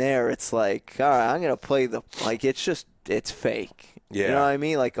then and there, it's like, all right, I'm going to play it's fake. Yeah. You know what I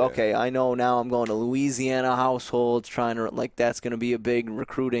mean? Like, okay, I know now I'm going to Louisiana households, trying to, like, that's going to be a big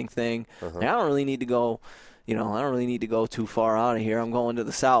recruiting thing. Uh-huh. I don't really need to go, I don't really need to go too far out of here. I'm going to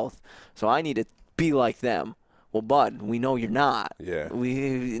the South. So I need to be like them. Well, bud, we know you're not. Yeah.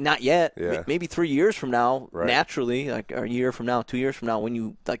 Not yet. Yeah. Maybe 3 years from now, Right. naturally, like a year from now, 2 years from now, when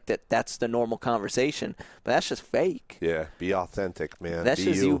you, like, that's the normal conversation. But that's just fake. Yeah. Be authentic, man. That's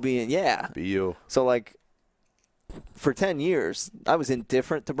be just you being, Be you. So, like, for 10 years, I was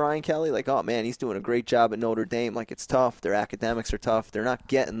indifferent to Brian Kelly. Like, oh, man, he's doing a great job at Notre Dame. Like, it's tough. Their academics are tough. They're not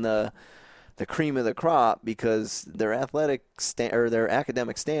getting the cream of the crop because their their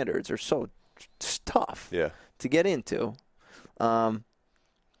academic standards are so tough to get into. But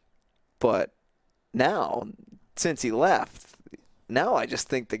now, since he left, now I just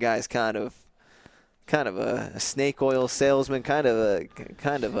think the guy's kind of a snake oil salesman, kind of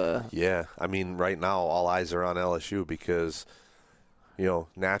a. Yeah, I mean, right now all eyes are on LSU because,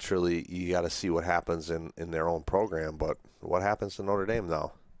 naturally you got to see what happens in their own program. But what happens to Notre Dame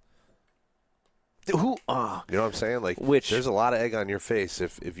now? You know what I'm saying? Like, there's a lot of egg on your face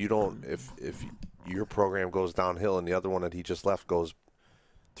if your program goes downhill and the other one that he just left goes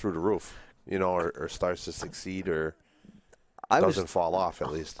through the roof, or starts to succeed or doesn't fall off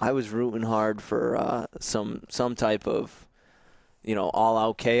at least. I was rooting hard for some type of,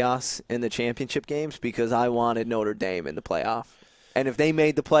 all-out chaos in the championship games because I wanted Notre Dame in the playoff. And if they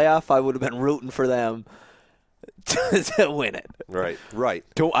made the playoff, I would have been rooting for them to win it. Right.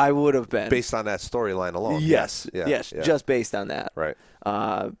 I would have been. Based on that storyline alone. Yes, Yeah. just based on that. Right.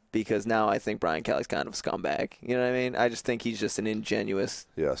 Because now I think Brian Kelly's kind of a scumbag. You know what I mean? I just think he's just an ingenuous.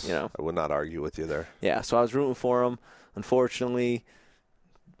 Yes. I would not argue with you there. Yeah, so I was rooting for him. Unfortunately,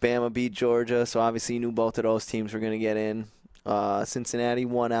 Bama beat Georgia, so obviously you knew both of those teams were going to get in. Cincinnati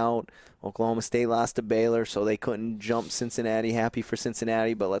won out. Oklahoma State lost to Baylor, so they couldn't jump Cincinnati. Happy for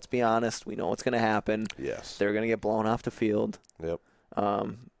Cincinnati, but let's be honest. We know what's going to happen. Yes. They're going to get blown off the field. Yep.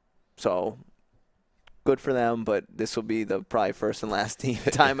 So good for them, but this will be the probably first and last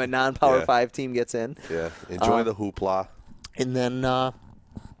time a non-Power 5 team gets in. Yeah. Enjoy the hoopla. And then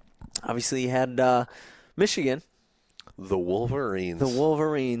obviously you had Michigan. The Wolverines.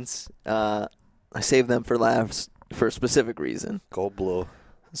 I saved them for last for a specific reason. Go blue.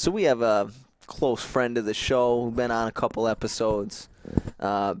 So we have a close friend of the show who's been on a couple episodes.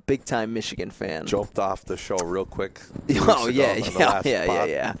 Big-time Michigan fan. Jumped off the show real quick. Oh,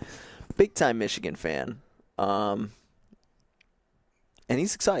 yeah. Big-time Michigan fan. And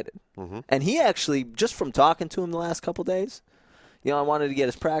he's excited. Mm-hmm. And he actually, just from talking to him the last couple days, I wanted to get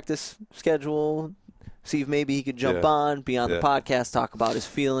his practice schedule, see if maybe he could jump on, be on the podcast, talk about his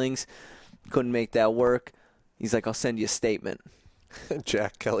feelings. Couldn't make that work. He's like, I'll send you a statement.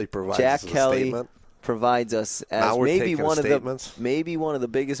 Jack Kelly provides us a statement. Jack Kelly provides us as maybe one of the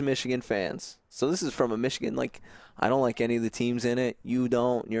biggest Michigan fans. So this is from a Michigan. Like, I don't like any of the teams in it. You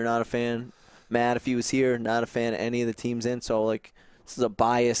don't. You're not a fan. Matt, if he was here, not a fan of any of the teams in. So like, this is a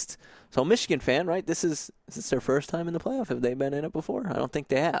biased. So Michigan fan, right? Is this their first time in the playoff? Have they been in it before? I don't think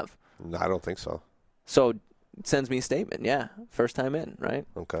they have. No, I don't think so. So it sends me a statement. Yeah, first time in, right?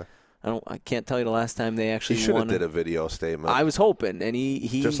 Okay. I can't tell you the last time they actually won. He should have won. did a video statement. I was hoping, and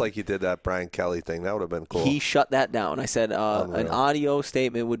he just like he did that Brian Kelly thing. That would have been cool. He shut that down. I said an audio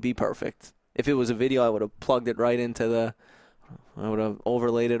statement would be perfect. If it was a video, I would have plugged it right into I would have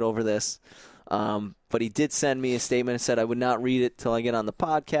overlaid it over this. But he did send me a statement and said I would not read it till I get on the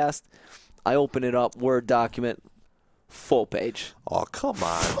podcast. I open it up, Word document, full page. Oh, come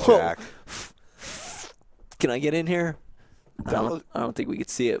on, Jack. Can I get in here? I don't think we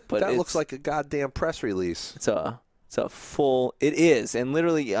could see it, but that looks like a goddamn press release. It's a full. It is, and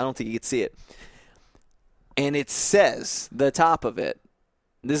literally, I don't think you could see it. And it says the top of it.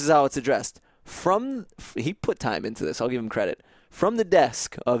 This is how it's addressed. He put time into this. I'll give him credit. From the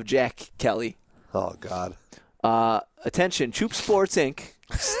desk of Jack Kelly. Oh God. Attention, Choop Sports Inc.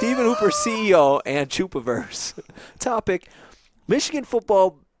 Stephen Hooper, CEO, and Choopaverse. Topic: Michigan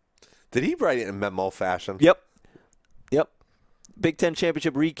football. Did he write it in memo fashion? Yep. Big Ten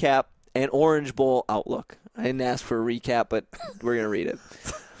Championship recap and Orange Bowl outlook. I didn't ask for a recap, but we're going to read it.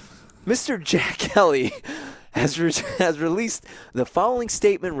 Mr. Jack Kelly has released the following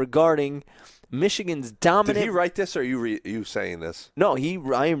statement regarding Michigan's dominant. Did he write this, or are you saying this? No,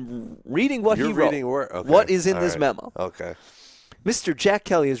 I am reading what he wrote. Okay. What is in this memo? Okay. Mr. Jack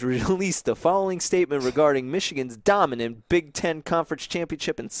Kelly has released the following statement regarding Michigan's dominant Big Ten Conference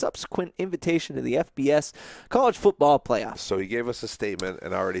Championship and subsequent invitation to the FBS College Football Playoffs. So he gave us a statement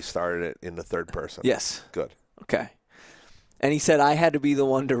and already started it in the third person. Yes. Good. Okay. And he said I had to be the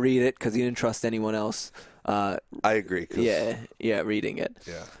one to read it because he didn't trust anyone else. I agree. Reading it.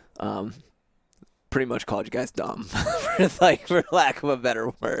 Yeah. Pretty much called you guys dumb, for lack of a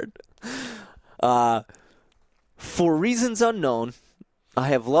better word. For reasons unknown, I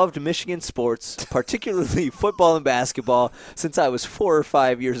have loved Michigan sports, particularly football and basketball, since I was 4 or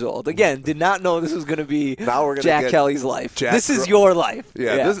 5 years old. Again, did not know this was going to be Jack Kelly's life. This is your life.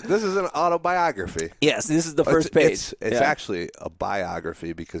 Yeah. This is an autobiography. Yes, this is the first page. It's actually a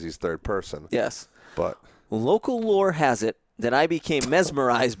biography because he's third person. Yes. But local lore has it that I became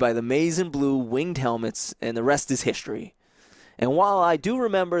mesmerized by the maize and blue winged helmets, and the rest is history. And while I do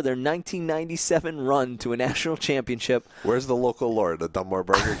remember their 1997 run to a national championship... Where's the local lore? The Dunmore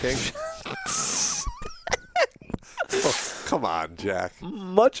Burger King? Come on, Jack.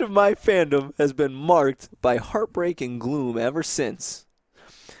 Much of my fandom has been marked by heartbreak and gloom ever since.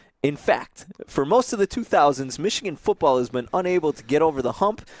 In fact, for most of the 2000s, Michigan football has been unable to get over the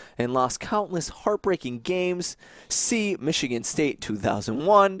hump and lost countless heartbreaking games. See Michigan State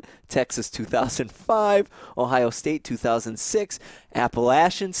 2001, Texas 2005, Ohio State 2006,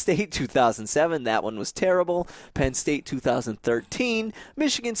 Appalachian State 2007, that one was terrible, Penn State 2013,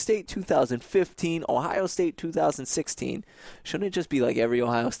 Michigan State 2015, Ohio State 2016. Shouldn't it just be like every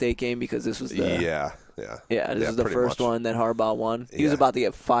Ohio State game because this was the... Yeah, this is the first one that Harbaugh won. He was about to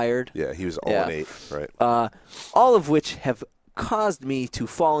get fired. Yeah, he was 0-8, right? All of which have caused me to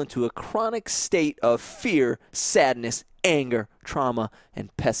fall into a chronic state of fear, sadness, anger, trauma,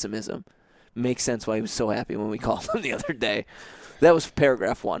 and pessimism. Makes sense why he was so happy when we called him the other day. That was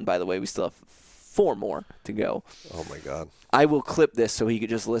paragraph 1, by the way. We still have 4 more to go. Oh, my God. I will clip this so he could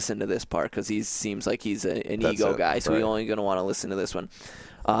just listen to this part because he seems like he's an ego guy, so he's only going to want to listen to this one.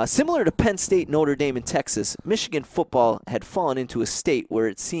 Similar to Penn State, Notre Dame, and Texas, Michigan football had fallen into a state where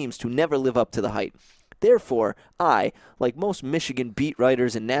it seems to never live up to the hype. Therefore, I, like most Michigan beat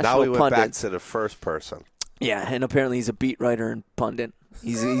writers and national pundits... Now we went back to the first person. Yeah, and apparently he's a beat writer and pundit.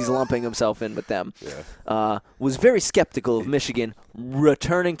 He's lumping himself in with them. Yeah. Was very skeptical of Michigan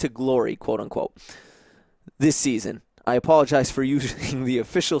returning to glory, quote-unquote, this season. I apologize for using the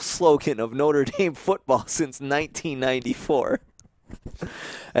official slogan of Notre Dame football since 1994.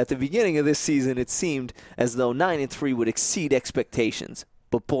 At the beginning of this season, it seemed as though 9-3 would exceed expectations,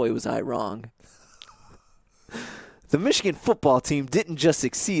 but boy, was I wrong. The Michigan football team didn't just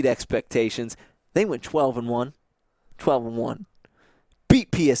exceed expectations; they went 12-1, 12-1,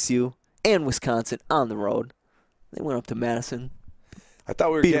 beat PSU and Wisconsin on the road. They went up to Madison. I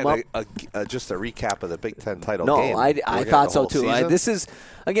thought we were getting just a recap of the Big Ten title game. No, I thought so too. This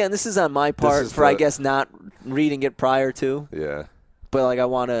is on my part for I guess not reading it prior to. Yeah. But like I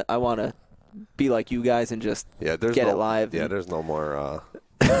wanna be like you guys and just get it live. Yeah, there's no more.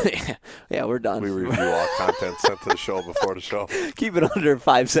 Yeah, we're done. We review all content sent to the show before the show. Keep it under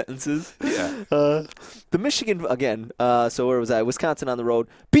 5 sentences. Yeah. The Michigan again. So where was I? Wisconsin on the road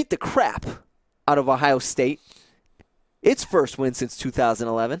beat the crap out of Ohio State. Its first win since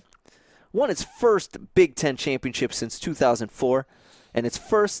 2011. Won its first Big Ten championship since 2004, and its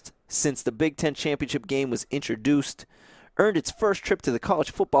first since the Big Ten championship game was introduced. Earned its first trip to the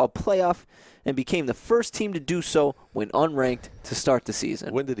college football playoff and became the first team to do so when unranked to start the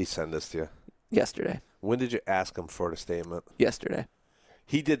season. When did he send this to you? Yesterday. When did you ask him for the statement? Yesterday.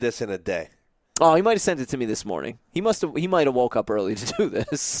 He did this in a day. Oh, he might have sent it to me this morning. He might have woke up early to do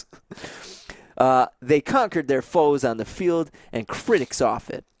this. They conquered their foes on the field and critics off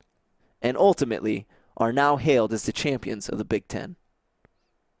it, and ultimately are now hailed as the champions of the Big Ten.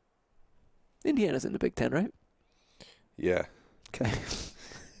 Indiana's in the Big Ten, right? Yeah. Okay.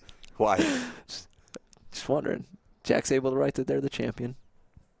 Why? Just wondering. Jack's able to write that they're the champion.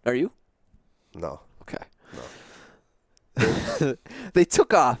 Are you? No. Okay. No. They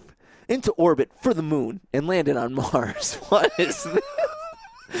took off into orbit for the moon and landed on Mars. What is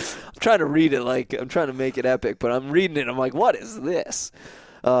this? I'm trying to read it like I'm trying to make it epic, but I'm reading it. I'm like, what is this?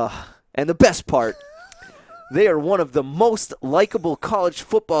 And the best part, they are one of the most likable college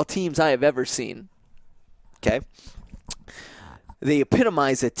football teams I have ever seen. Okay? They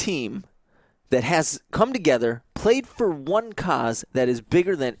epitomize a team that has come together, played for one cause that is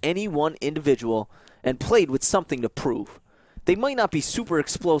bigger than any one individual, and played with something to prove. They might not be super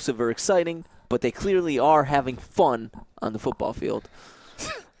explosive or exciting, but they clearly are having fun on the football field.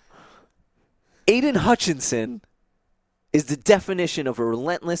 Aiden Hutchinson is the definition of a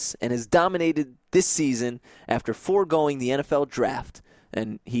relentless and has dominated this season after foregoing the NFL draft.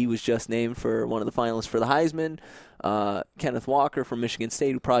 And he was just named for one of the finalists for the Heisman. Kenneth Walker from Michigan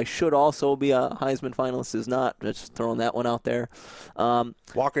State, who probably should also be a Heisman finalist, is not. Just throwing that one out there.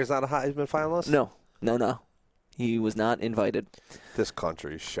 Walker's not a Heisman finalist? No. He was not invited. This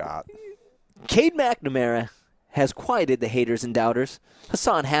country's shot. Cade McNamara has quieted the haters and doubters.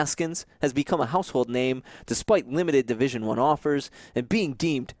 Hassan Haskins has become a household name despite limited Division I offers and being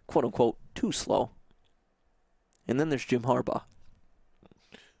deemed, quote-unquote, too slow. And then there's Jim Harbaugh.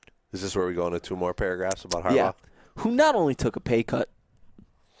 Is this where we go into 2 more paragraphs about Harbaugh? Yeah. Who not only took a pay cut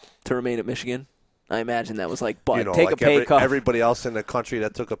to remain at Michigan, I imagine that was like, but take a pay cut. Everybody else in the country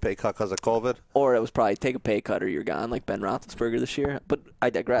that took a pay cut because of COVID? Or it was probably take a pay cut or you're gone, like Ben Roethlisberger this year. But I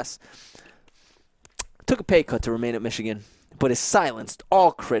digress. Took a pay cut to remain at Michigan, but has silenced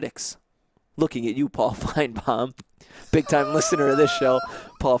all critics. Looking at you, Paul Feinbaum. Big-time listener of this show,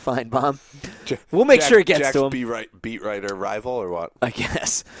 Paul Feinbaum. We'll make sure it gets Jack's to him. Beat writer rival or what? I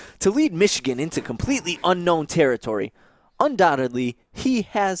guess. To lead Michigan into completely unknown territory. Undoubtedly, he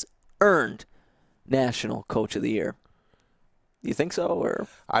has earned National Coach of the Year. You think so? Or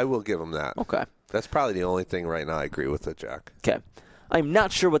I will give him that. Okay. That's probably the only thing right now I agree with it, Jack. Okay. I'm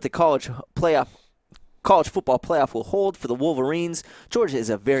not sure what the college football playoff will hold for the Wolverines. Georgia is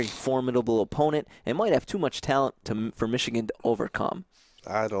a very formidable opponent and might have too much talent for Michigan to overcome.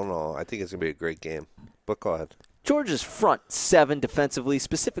 I don't know. I think it's going to be a great game. But go ahead. Georgia's front 7 defensively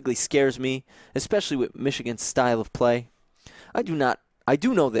specifically scares me, especially with Michigan's style of play. I do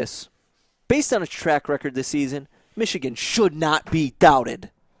know this. Based on its track record this season, Michigan should not be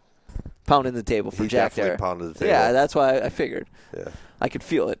doubted. Pounding the table for Jack there. Pounded the table. Yeah, that's why I figured. Yeah. I could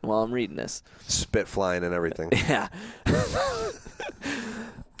feel it while I'm reading this. Spit flying and everything. Yeah.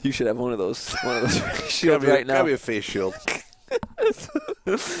 You should have one of those shields right now. Gotta be a face shield.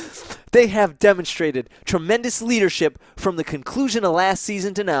 They have demonstrated tremendous leadership from the conclusion of last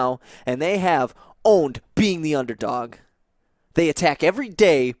season to now, and they have owned being the underdog. They attack every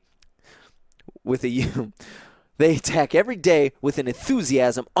day with an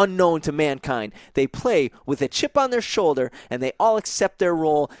enthusiasm unknown to mankind. They play with a chip on their shoulder, and they all accept their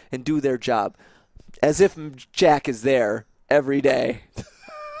role and do their job. As if Jack is there every day.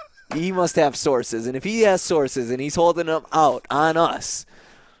 He must have sources, and if he has sources and he's holding them out on us,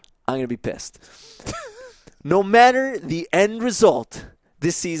 I'm going to be pissed. No matter the end result,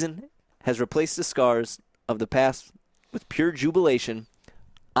 this season has replaced the scars of the past with pure jubilation.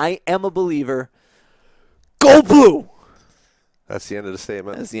 I am a believer. Go Blue! That's the end of the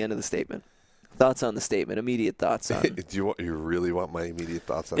statement? That's the end of the statement. Thoughts on the statement. Immediate thoughts on it. You really want my immediate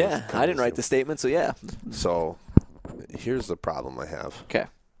thoughts on this? Yeah, I didn't write the statement, so yeah. So, here's the problem I have. Okay.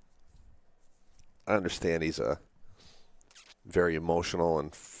 I understand he's a very emotional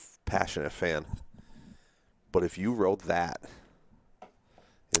and passionate fan. But if you wrote that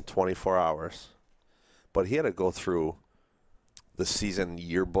in 24 hours, but he had to go through the season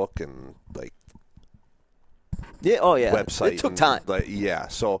yearbook and, like, yeah, oh yeah. website. It took time.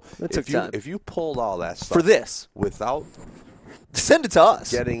 So it took time. If you pulled all that stuff for this without send it to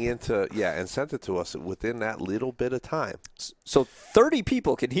us, getting into and sent it to us within that little bit of time, so 30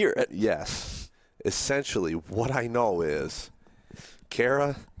 people can hear it. Yes. Essentially, what I know is,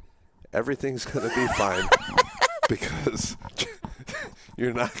 Kara, everything's going to be fine because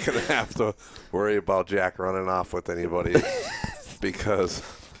you're not going to have to worry about Jack running off with anybody because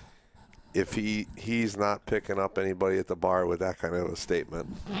if he's not picking up anybody at the bar with that kind of a statement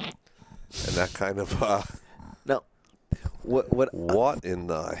and that kind of no, what in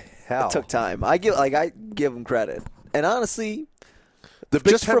the hell? It took time. I give him credit, and honestly, the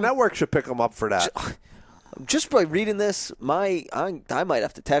Big Ten Network should pick him up for that. Just by reading this, I might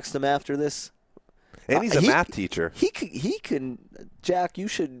have to text him after this. And he's a math teacher. He can. Jack, you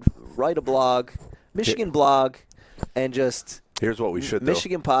should write a blog, Michigan blog, and just. Here's what we should do.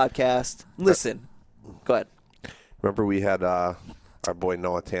 Michigan podcast. Listen. Go ahead. Remember we had our boy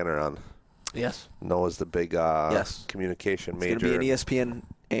Noah Tanner on. Yes. Noah's the big communication major. He's going to be an ESPN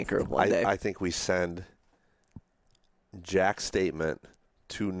anchor one day. I think we send Jack's statement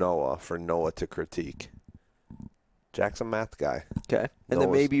to Noah for Noah to critique. Jack's a math guy. Okay. And then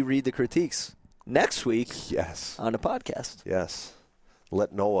maybe read the critiques next week. Yes. On the podcast. Yes.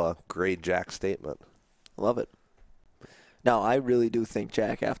 Let Noah grade Jack's statement. Love it. Now, I really do think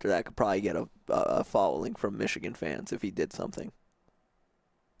Jack, after that, could probably get a following from Michigan fans if he did something.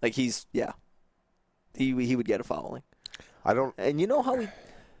 Like, he would get a following. And you know how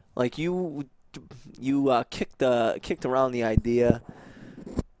you kicked around the idea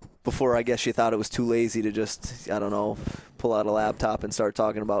before, I guess you thought it was too lazy to just, I don't know, pull out a laptop and start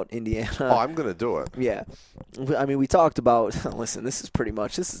talking about Indiana. Oh, I'm going to do it. Yeah. I mean, we talked about, listen, this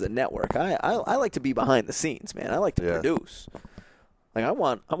is a network. I like to be behind the scenes, man. I like to produce. Like I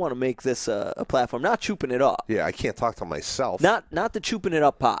want to make this a platform, not chooping it up. Yeah, I can't talk to myself. Not the chooping it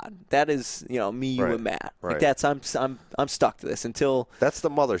up pod. That is, me, you, Right. and Matt. Right. Like that's I'm stuck to this until That's the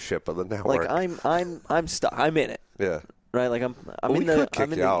mothership of the network. like I'm stuck. I'm in it. yeah. Right? Like I'm we in the could kick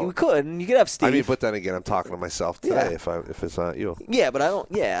I'm in you the, out. we could, and you could have Steve. I mean, but then again, I'm talking to myself today. Yeah. If it's not you. Yeah, but I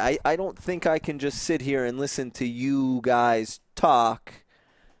don't. Yeah, I don't think I can just sit here and listen to you guys talk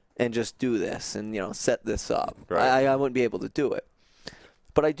and just do this and set this up. Right. I wouldn't be able to do it.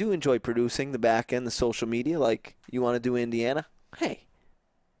 But I do enjoy producing the back end, the social media. Like you want to do Indiana? Hey,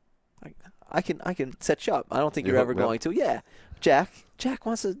 I can set you up. I don't think You you're hook ever me up? going to. Yeah, Jack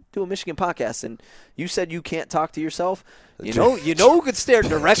wants to do a Michigan podcast, and you said you can't talk to yourself. You know who could stare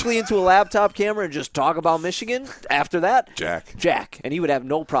directly into a laptop camera and just talk about Michigan after that? Jack. And he would have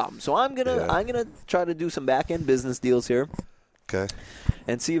no problem. So I'm gonna try to do some back end business deals here Okay.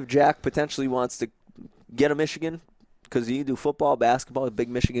 and see if Jack potentially wants to get a Michigan because he do football, basketball, a big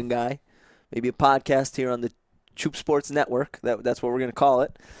Michigan guy. Maybe a podcast here on the Choop Sports Network. That's what we're gonna call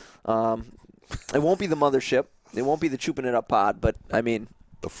it. It won't be the mothership. It won't be the Chooping It Up pod, but I mean.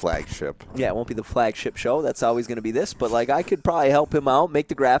 The flagship. Yeah, it won't be the flagship show. That's always going to be this. But, I could probably help him out, make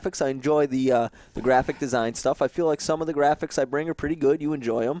the graphics. I enjoy the graphic design stuff. I feel like some of the graphics I bring are pretty good. You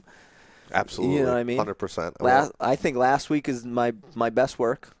enjoy them. Absolutely. You know what I mean? 100%. I think last week is my best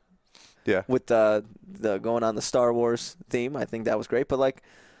work. Yeah. With the going on the Star Wars theme. I think that was great. But, I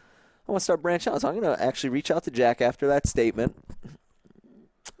want to start branching out. So I'm going to actually reach out to Jack after that statement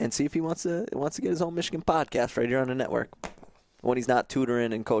and see if he wants to get his own Michigan podcast right here on the network. When he's not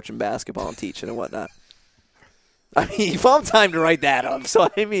tutoring and coaching basketball and teaching and whatnot. I mean, he found time to write that up.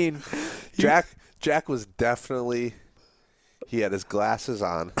 So, I mean. Jack was definitely, he had his glasses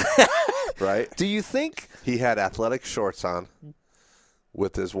on, right? Do you think. He had athletic shorts on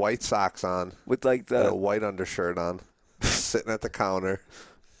with his white socks on. With and a white undershirt on, sitting at the counter.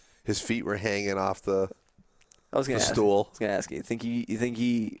 His feet were hanging off the stool. I was going to ask you. You think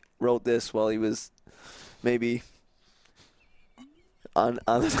he wrote this while he was maybe on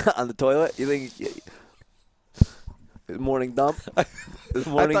the toilet? You think his morning dump? I thought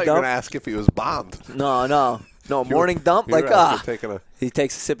you were going to ask if he was bombed. No. Morning dump. He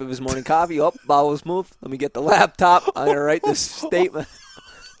takes a sip of his morning coffee. Oh, bowels move. Let me get the laptop. I'm going to write this statement.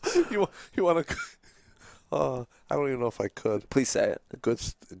 You want to? I don't even know if I could. Please say it. Good.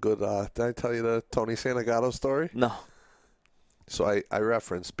 Did I tell you the Tony Santagato story? No. So I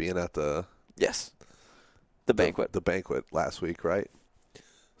referenced being at the banquet. The banquet last week, right?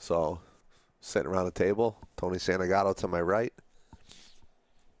 So, sitting around the table, Tony Santagato to my right.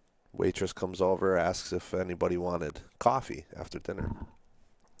 Waitress comes over, asks if anybody wanted coffee after dinner.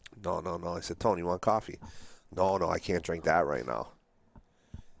 No. I said, Tony, you want coffee? No, I can't drink that right now.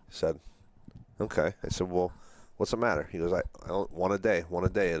 He said, okay. I said, well, what's the matter? He goes, I don't, one a day.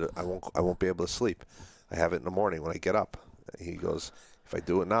 I won't be able to sleep. I have it in the morning when I get up. He goes, if I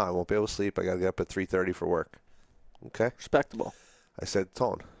do it now, I won't be able to sleep. I got to get up at 3:30 for work. Okay? Respectable. I said,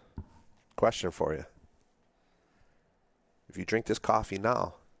 Tone, question for you. If you drink this coffee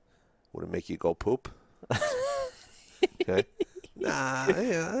now, would it make you go poop? Okay? Nah,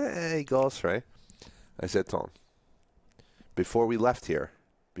 yeah, he goes, right? I said, Tone, before we leave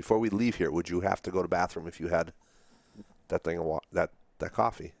here, would you have to go to the bathroom if you had that thing of that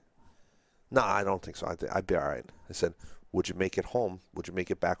coffee? No, I don't think so. I'd be all right. I said, would you make it home? Would you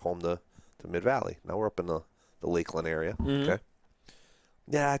make it back home to Mid-Valley? Now we're up in the Lakeland area. Mm-hmm. Okay.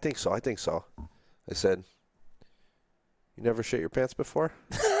 Yeah, I think so. I said, you never shit your pants before?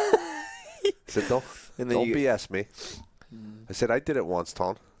 I said, don't BS me. I said, I did it once,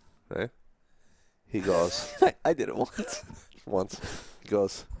 Tone. Right? He goes, I did it once. He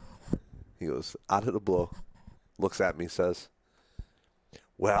goes, out of the blue, looks at me, says,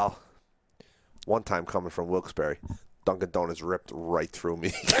 well, one time coming from Wilkes-Barre, Dunkin' Donuts ripped right through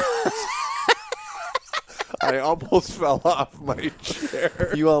me. I almost fell off my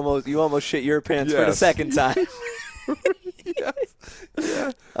chair. You almost shit your pants for the second time. Yes.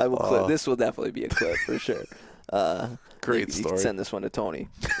 Yeah. I will clip. This will definitely be a clip for sure. Great you story. can send this one to Tony.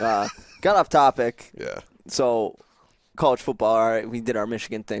 Got off topic. Yeah. So, college football. All right, we did our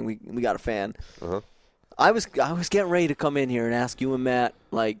Michigan thing. We got a fan. Uh-huh. I was getting ready to come in here and ask you and Matt,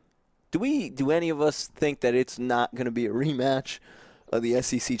 do any of us think that it's not going to be a rematch of the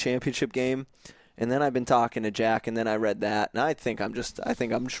SEC championship game? And then I've been talking to Jack, and then I read that, and I think I'm just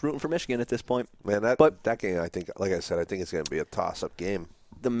rooting for Michigan at this point. Man, that game, I think, like I said, I think it's going to be a toss-up game.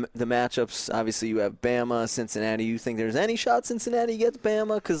 The matchups, obviously, you have Bama, Cincinnati. You think there's any shot Cincinnati gets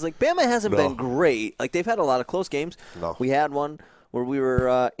Bama? Because Bama hasn't been great. They've had a lot of close games. No. We had one where we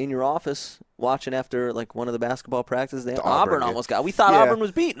were in your office watching after like one of the basketball practices. The Auburn game. almost got. We thought Auburn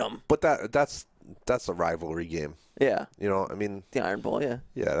was beating them. But that's a rivalry game. Yeah. You know, I mean, the Iron Bowl, yeah.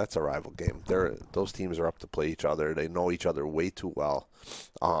 Yeah, that's a rival game. Those teams are up to play each other. They know each other way too well.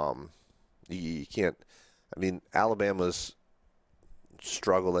 You can't. I mean, Alabama's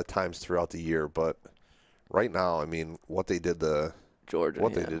struggled at times throughout the year, but right now, I mean, what they did to Georgia,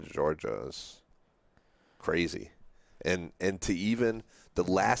 they did to Georgia is crazy. And to even the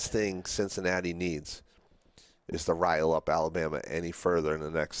last thing Cincinnati needs is to rile up Alabama any further in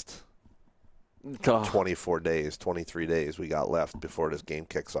the next 24 days, 23 days we got left before this game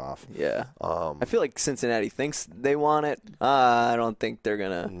kicks off. Yeah. I feel like Cincinnati thinks they want it. I don't think they're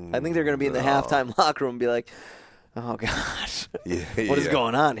going to. I think they're going to be in the halftime locker room and be like, oh, gosh, what is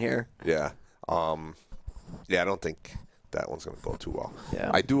going on here? Yeah. I don't think that one's going to go too well.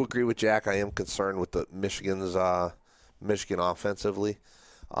 Yeah. I do agree with Jack. I am concerned with the Michigan offensively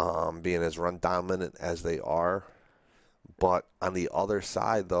being as run dominant as they are. But on the other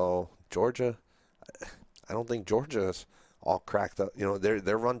side, though, Georgia, I don't think Georgia's all cracked up. You know,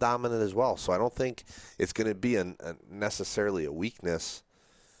 they're run dominant as well. So I don't think it's going to be necessarily a weakness.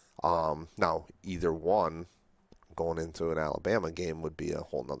 Now, either one going into an Alabama game would be a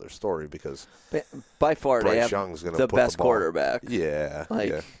whole nother story because by far Bryce they have Young's gonna the put best the ball. Quarterback. Yeah,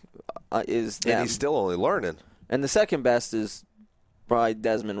 is and them. he's still only learning. And the second best is probably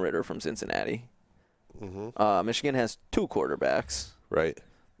Desmond Ridder from Cincinnati. Mm-hmm. Michigan has two quarterbacks. Right.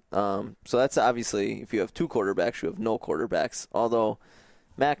 So that's obviously, if you have two quarterbacks, you have no quarterbacks. Although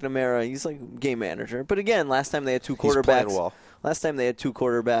McNamara, he's like game manager. But again, last time they had two quarterbacks. He's playing well. Last time they had two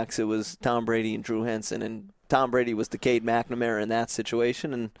quarterbacks, it was Tom Brady and Drew Henson, and Tom Brady was the Cade McNamara in that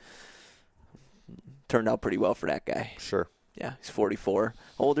situation, and turned out pretty well for that guy. Sure. Yeah, he's 44.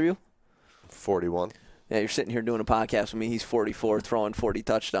 How old are you? 41. Yeah, you're sitting here doing a podcast with me. He's 44, throwing 40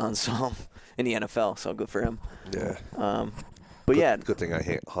 touchdowns so in the NFL, so good for him. Yeah. But yeah. Good thing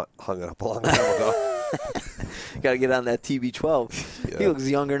I hung it up a long time ago. Got to get on that TB12. Yeah. He looks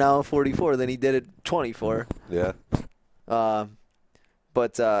younger now at 44 than he did at 24. Yeah.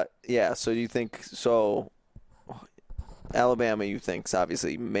 Yeah, so you think so Alabama, you think, is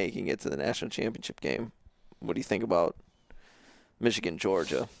obviously making it to the national championship game. What do you think about Michigan,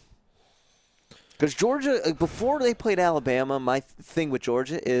 Georgia? Because Georgia, before they played Alabama, my thing with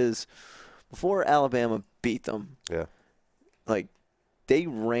Georgia is before Alabama beat them, like they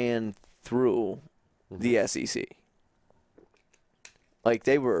ran through the SEC. Like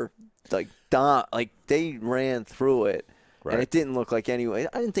they were like they ran through it, and it didn't look like anyway.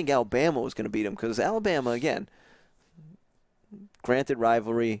 I didn't think Alabama was going to beat them because Alabama, again, granted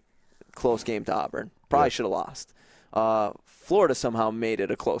rivalry, close game to Auburn. Probably should have lost. Florida somehow made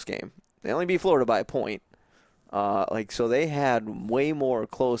it a close game. They only beat Florida by a point. So they had way more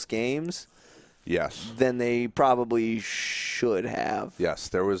close games. Yes. Than they probably should have. Yes,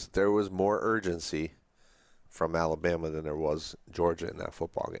 there was more urgency from Alabama than there was Georgia in that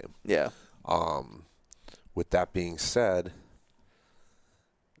football game. Yeah. With that being said,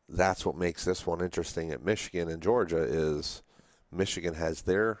 that's what makes this one interesting at Michigan and Georgia is Michigan has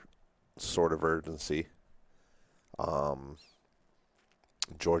their sort of urgency.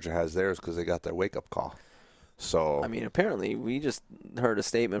 Georgia has theirs because they got their wake-up call. So I mean, apparently we just heard a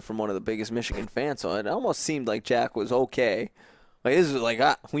statement from one of the biggest Michigan fans, so it almost seemed like Jack was okay. Like this is like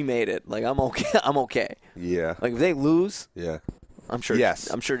we made it. Like I'm okay. I'm okay. Yeah. Like if they lose, I'm sure. Yes.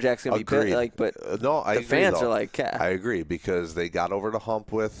 I'm sure Jack's gonna Agreed. be like, but no, I the agree, fans though. are like, I agree because they got over the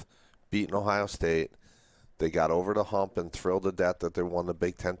hump with beating Ohio State. They got over the hump and thrilled to death that they won the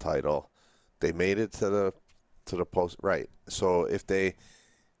Big Ten title. They made it to the post So if they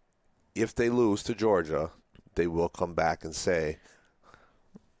lose to Georgia, they will come back and say,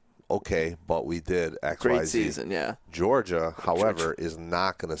 okay, but we did X, great Y, Z. season, yeah. Georgia, however, is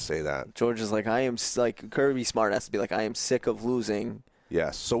not going to say that. Georgia's like, Kirby Smart has to be like, I am sick of losing.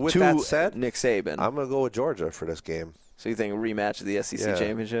 Yes. So with to that said, Nick Saban, I'm going to go with Georgia for this game. So you think a rematch of the SEC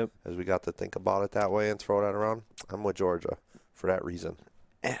championship? As we got to think about it that way and throw that around, I'm with Georgia for that reason.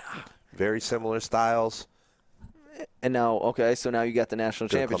 Very similar styles. And now, so now you got the national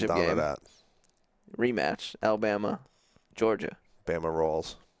championship come down game. to that. Rematch, Alabama, Georgia. Bama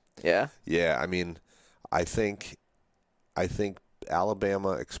rolls. Yeah? Yeah, I mean, I think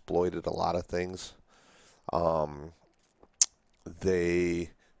Alabama exploited a lot of things. They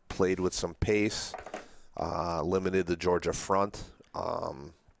played with some pace, limited the Georgia front,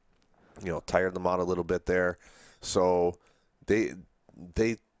 tired them out a little bit there. So they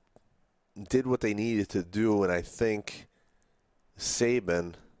did what they needed to do, and I think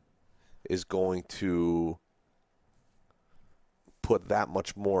Saban is going to put that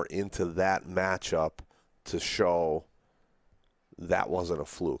much more into that matchup to show that wasn't a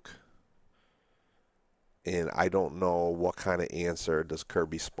fluke. And I don't know what kind of answer does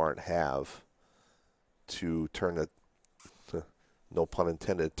Kirby Smart have to turn the, no pun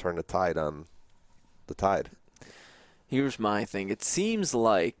intended, turn the tide on the Tide. Here's my thing. It seems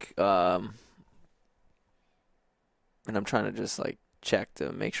like, and I'm trying to just like check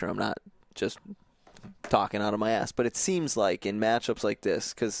to make sure I'm not just talking out of my ass, but it seems like in matchups like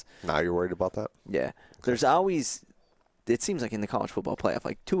this, because now you're worried about that? Yeah. Okay. There's always, it seems like in the college football playoff,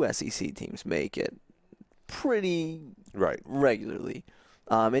 like 2 SEC teams make it pretty regularly.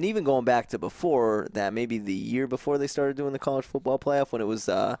 And even going back to before that, maybe the year before they started doing the college football playoff, when it was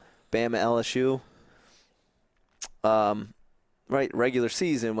Bama LSU, regular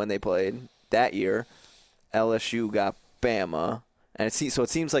season when they played that year, LSU got Bama, and it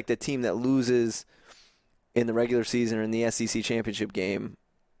seems like the team that loses in the regular season or in the SEC championship game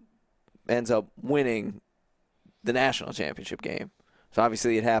ends up winning the national championship game. So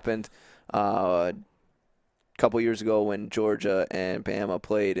obviously it happened a couple years ago when Georgia and Bama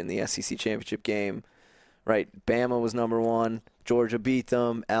played in the SEC championship game. Right, Bama was number 1. Georgia beat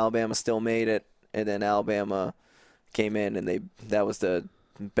them. Alabama still made it, and then Alabama came in and that was the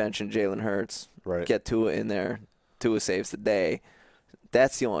bench and Jalen Hurts. Right. Get Tua in there. Tua saves the day.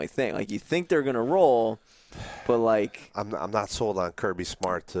 That's the only thing. Like, you think they're gonna roll, but like I'm not sold on Kirby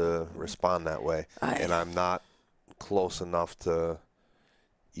Smart to respond that way, and I'm not close enough to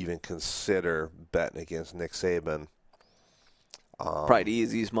even consider betting against Nick Saban. Probably the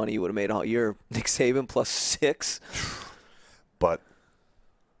easiest money you would have made all year. Nick Saban plus 6. But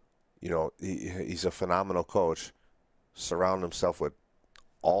he's a phenomenal coach. Surround himself with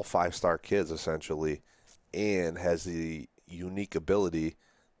all 5-star kids essentially, and has the unique ability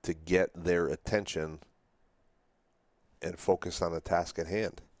to get their attention and focus on the task at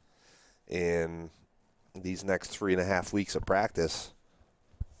hand. And these next 3.5 weeks of practice,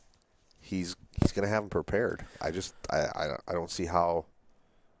 he's going to have them prepared. I don't see how.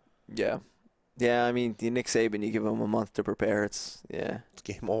 Yeah. I mean, Nick Saban, you give him a month to prepare, it's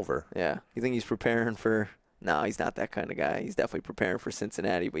game over. Yeah. You think he's preparing for? No, he's not that kind of guy. He's definitely preparing for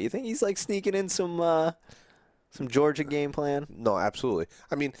Cincinnati. But you think he's like sneaking in some Georgia game plan? No, absolutely.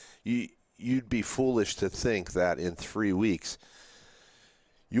 I mean, you'd be foolish to think that in 3 weeks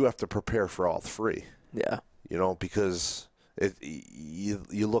you have to prepare for all 3. Yeah. Because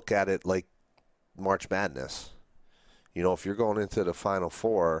you look at it like March Madness. If you're going into the Final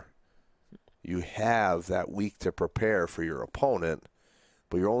Four, you have that week to prepare for your opponent,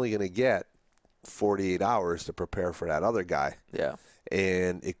 but you're only going to get 48 hours to prepare for that other guy. Yeah.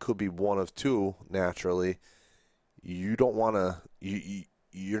 And it could be one of two, naturally. You don't want to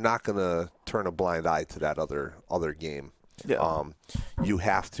you're not going to turn a blind eye to that other game. Yeah. You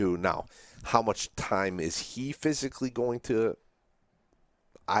have to. Now, how much time is he physically going to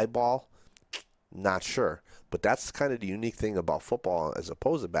eyeball? Not sure. But that's kind of the unique thing about football as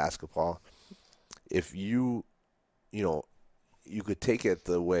opposed to basketball. If you could take it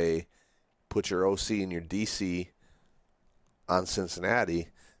the way, put your OC and your DC on Cincinnati,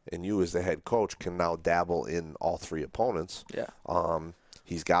 and you as the head coach can now dabble in all 3 opponents. Yeah.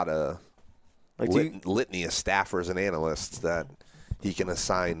 He's got a litany of staffers and analysts that he can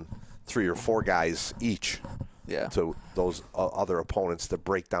assign 3 or 4 guys each to those other opponents to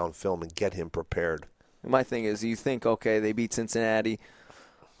break down film and get him prepared. My thing is, you think, okay, they beat Cincinnati.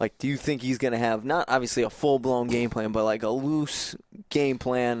 Like, do you think he's going to have not obviously a full-blown game plan, but like a loose game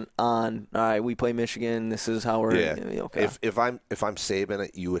plan on, all right, we play Michigan, this is how we're okay. If I'm Saban,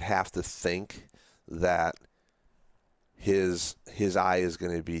 you would have to think that his eye is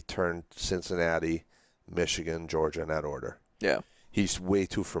going to be turned Cincinnati, Michigan, Georgia in that order. Yeah. He's way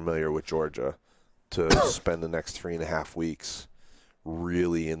too familiar with Georgia to spend the next 3.5 weeks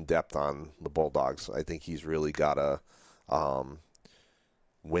really in depth on the Bulldogs. I think he's really got to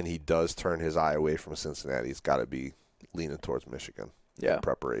when he does turn his eye away from Cincinnati, he's got to be leaning towards Michigan in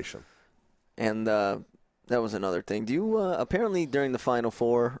preparation. And that was another thing. Do you apparently during the Final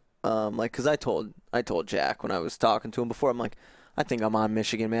Four, because I told Jack when I was talking to him before, I'm like, I think I'm on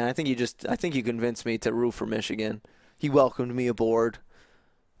Michigan, man. I think you convinced me to root for Michigan. He welcomed me aboard.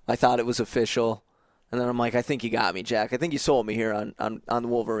 I thought it was official. And then I'm like, I think you got me, Jack. I think you sold me here on the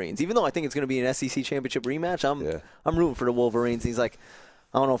Wolverines. Even though I think it's going to be an SEC championship rematch, I'm rooting for the Wolverines. And he's like,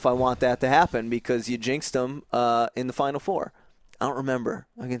 I don't know if I want that to happen because you jinxed them in the Final Four. I don't remember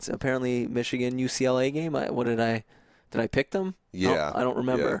against apparently Michigan UCLA game. Did I pick them? Yeah, I don't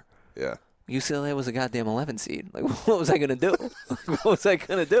remember. Yeah. UCLA was a goddamn 11 seed. Like, what was I going to do? What was I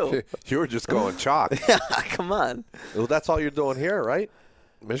going to do? You were just going chalk. Yeah, come on. Well, that's all you're doing here, right?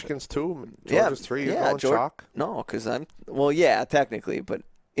 Michigan's 2, Georgia's 3. You're going chalk? No, because yeah, technically. But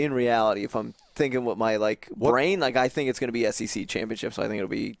in reality, if I'm thinking with my, brain, I think it's going to be SEC championship, so I think it'll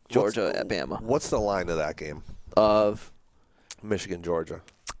be Georgia at Bama. What's the line of that game? Of? Michigan, Georgia.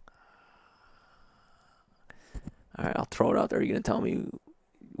 All right, I'll throw it out there. Are you going to tell me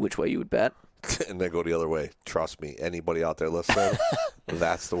which way you would bet? And then go the other way. Trust me, anybody out there listening,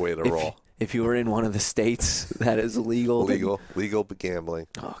 that's the way to roll. If you were in one of the states that is legal. Legal gambling.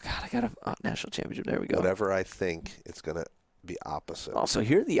 Oh, God, I got a national championship. There we go. Whatever I think, it's going to be opposite. Also,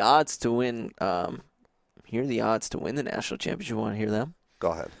 here are the odds to win. Here are the odds to win the national championship. You want to hear them?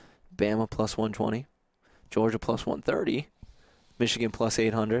 Go ahead. Bama plus 120. Georgia plus 130. Michigan plus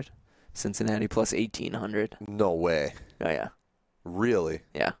 800. Cincinnati plus 1,800. No way. Oh, yeah. Really?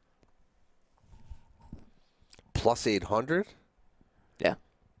 Yeah. Plus 800? Yeah.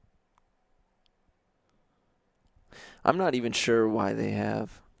 I'm not even sure why they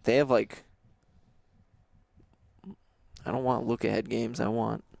have I don't want look-ahead games. I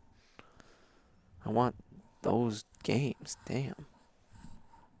want those games. Damn.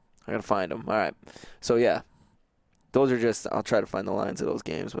 I got to find them. All right. So, yeah. Those are just, I'll try to find the lines of those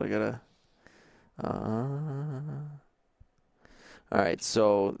games, but I got to. All right,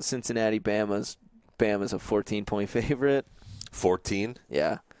 so Cincinnati, Bama's a 14-point favorite. 14?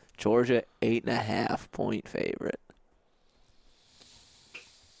 Yeah. Georgia, 8.5-point favorite.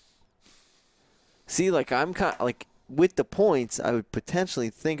 See, I'm kind of, with the points, I would potentially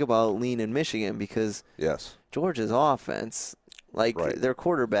think about leaning Michigan because yes, Georgia's offense, right. Their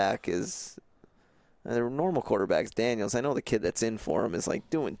quarterback is. Their normal quarterback's Daniels. I know the kid that's in for him is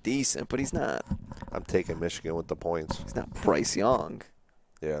doing decent, but he's not. I'm taking Michigan with the points. He's not Bryce Young.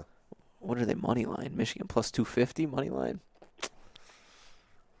 Yeah. What are they money line? Michigan plus 250 money line.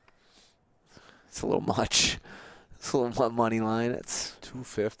 It's a little much. It's a little money line. It's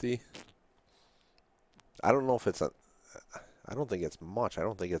 250. I don't know if it's I don't think it's much. I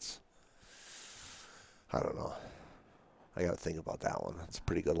don't know. I got to think about that one. It's a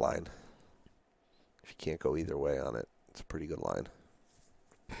pretty good line. If you can't go either way on it, it's a pretty good line.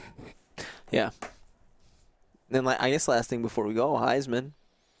 Yeah. Then I guess last thing before we go, Heisman.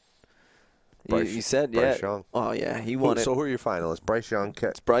 You said, Bryce yeah. Young. Oh, yeah. He won it. So who are your finalists? Bryce Young.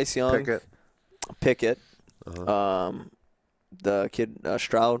 It's Bryce Young. Pickett. Uh-huh. The kid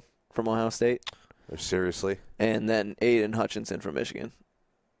Stroud from Ohio State. Seriously? And then Aiden Hutchinson from Michigan.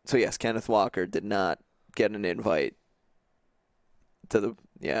 So, yes, Kenneth Walker did not get an invite to the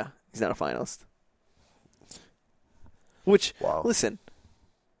 – yeah, he's not a finalist. Which, listen,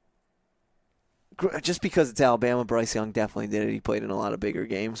 just because it's Alabama, Bryce Young definitely did it. He played in a lot of bigger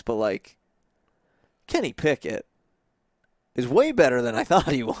games. But, Kenny Pickett is way better than I thought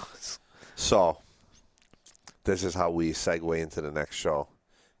he was. So, this is how we segue into the next show.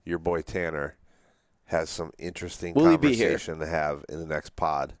 Your boy Tanner has some interesting conversation to have in the next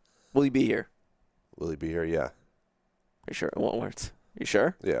pod. Will he be here? Will he be here? Yeah. Are you sure? It won't work. You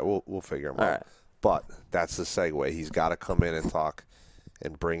sure? Yeah, we'll figure him out. All right. But that's the segue. He's got to come in and talk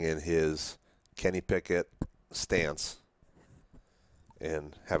and bring in his Kenny Pickett stance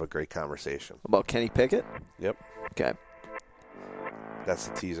and have a great conversation. About Kenny Pickett? Yep. Okay. That's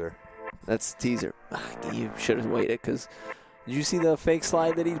the teaser. That's the teaser. You should have waited because did you see the fake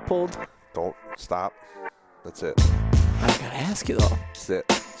slide that he pulled? Don't stop. That's it. I got to ask you, though. That's it.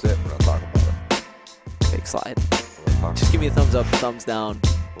 We're not talking about it. Fake slide. Just give me a thumbs up, thumbs down.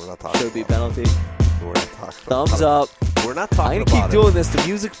 We're not talking. Should it be a penalty? We're not talking. Thumbs up. We're not talking. I'm gonna keep doing this. The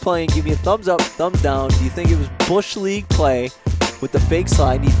music's playing. Give me a thumbs up, thumbs down. Do you think it was Bush League play with the fake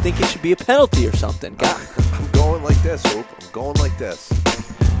slide? Do you think it should be a penalty or something? I'm going like this, Hoop. I'm going like this.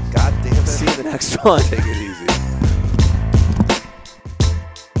 God damn it. See you in the next one. Take it easy.